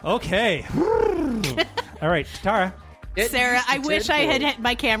 Okay. All right, Tara. Sarah, I wish I had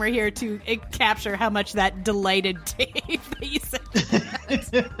my camera here to capture how much that delighted Dave that you said.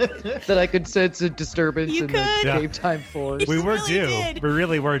 That I could sense a disturbance You in could. the Yeah. Cave Time Force. We were really due. did. We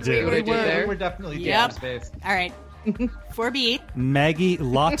really were due. What I did there? We're definitely Yep. deep space. All right. 4B. Maggie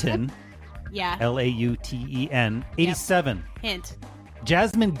Lawton, Yeah. Lauten, 87. Hint.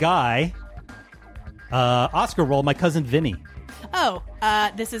 Jasmine Guy, Oscar role, My Cousin Vinny. Oh,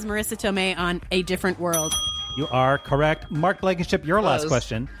 this is Marissa Tomei on A Different World. You are correct. Mark Blankenship, your last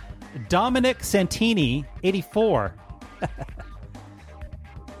question. Dominic Santini, 84.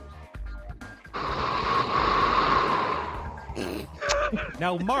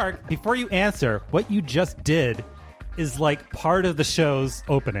 Now, Mark, before you answer, what you just did is like part of the show's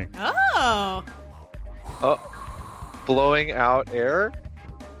opening. Oh. Blowing out air?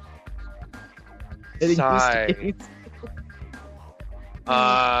 Sigh. You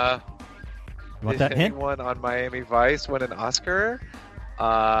want Did that hint? anyone on Miami Vice win an Oscar?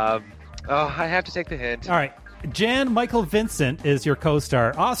 I have to take the hint. All right. Jan Michael Vincent is your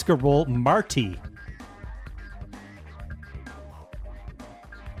co-star. Oscar role, Marty.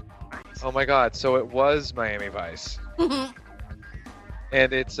 Oh my God! So it was Miami Vice,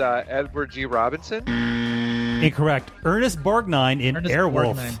 and it's Edward G. Robinson. Incorrect. Ernest Borgnine in Ernest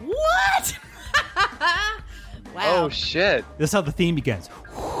Airwolf. Borgnine. What? Wow. Oh shit! This is how the theme begins.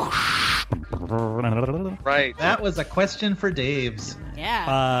 Right. That was a question for Dave's.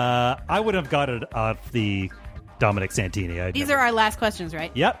 Yeah. I would have got it off the Dominic Santini. These are our last questions,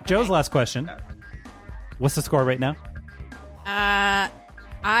 right? Yep. Joe's last question. What's the score right now?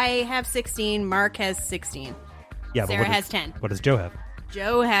 I have 16. Mark has 16. Yeah. Sarah has 10. What does Joe have?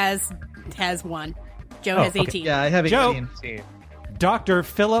 Joe has 1. Joe Oh, has 18. Yeah, I have 18. Joe. Dr.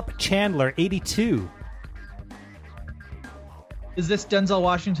 Philip Chandler, 82. Is this Denzel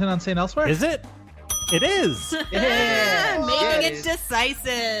Washington on St. Elsewhere? Is it? It is. Making it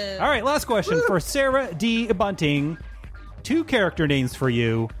decisive. All right, last question for Sarah D. Bunting. 2 character names for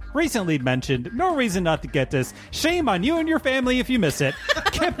you. Recently mentioned. No reason not to get this. Shame on you and your family if you miss it.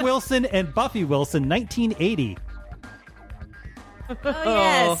 Kip Wilson and Buffy Wilson, 1980. Oh,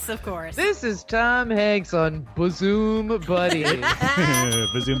 yes, of course. This is Tom Hanks on Bazoom Buddies.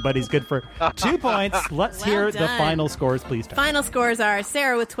 Bazoom Buddies, good for 2 points. Let's hear the final scores, please. Tom. Final scores are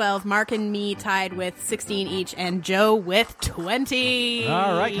Sarah with 12, Mark and me tied with 16 each, and Joe with 20.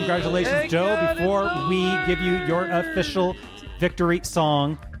 All right, congratulations, Joe. Before we give you your official victory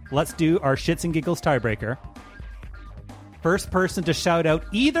song, let's do our shits and giggles tiebreaker. First person to shout out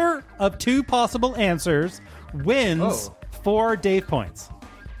either of 2 possible answers wins 4 Dave points.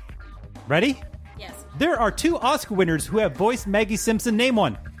 Ready? Yes. There are 2 Oscar winners who have voiced Maggie Simpson. Name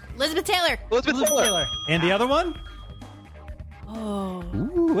one. Elizabeth Taylor. Elizabeth Taylor. And the other one? Oh.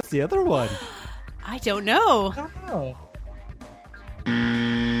 Ooh, what's the other one? I don't know.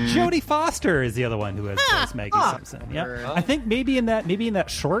 Jodie Foster is the other one who has voiced Maggie Simpson. Yeah, I think maybe in that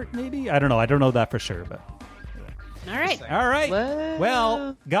short. Maybe I don't know. I don't know that for sure, but. All right. All right.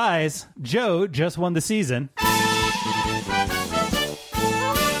 Well, guys, Joe just won the season.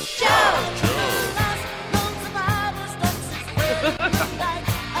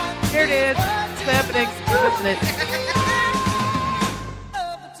 Here it is. It's happening. Listen it.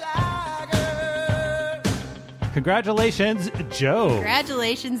 Congratulations, Joe.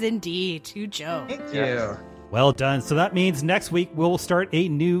 Congratulations indeed to Joe. Thank you. Well done. So that means next week we'll start a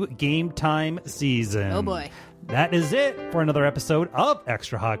new Game Time season. Oh boy. That is it for another episode of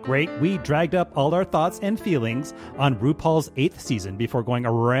Extra Hot Great. We dragged up all our thoughts and feelings on RuPaul's 8th season before going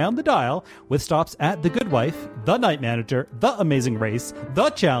around the dial with stops at The Good Wife, The Night Manager, The Amazing Race, The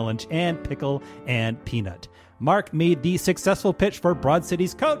Challenge, and Pickle and Peanut. Mark made the successful pitch for Broad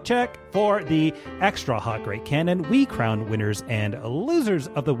City's coat check. For the Extra Hot Great canon, we crowned winners and losers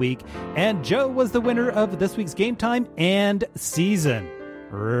of the week, and Joe was the winner of this week's Game Time and season.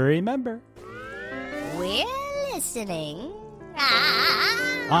 Remember, we're listening.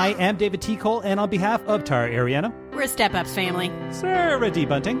 I am David T. Cole, and on behalf of Tara Ariana, we're a Step Ups family. Sarah D.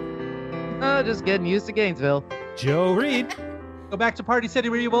 Bunting. Oh, just getting used to Gainesville. Joe Reed. Go back to Party City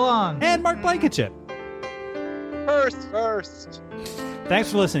where you belong. And Mark Blankenship. First.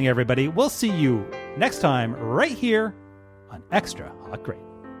 Thanks for listening, everybody. We'll see you next time right here on Extra Hot Great.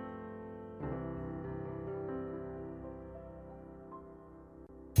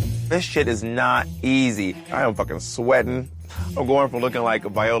 This shit is not easy. I am fucking sweating. I'm going from looking like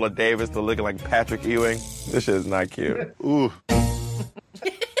Viola Davis to looking like Patrick Ewing. This shit is not cute. Ooh.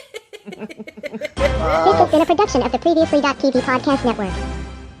 This has been a production of the Previously.tv podcast network.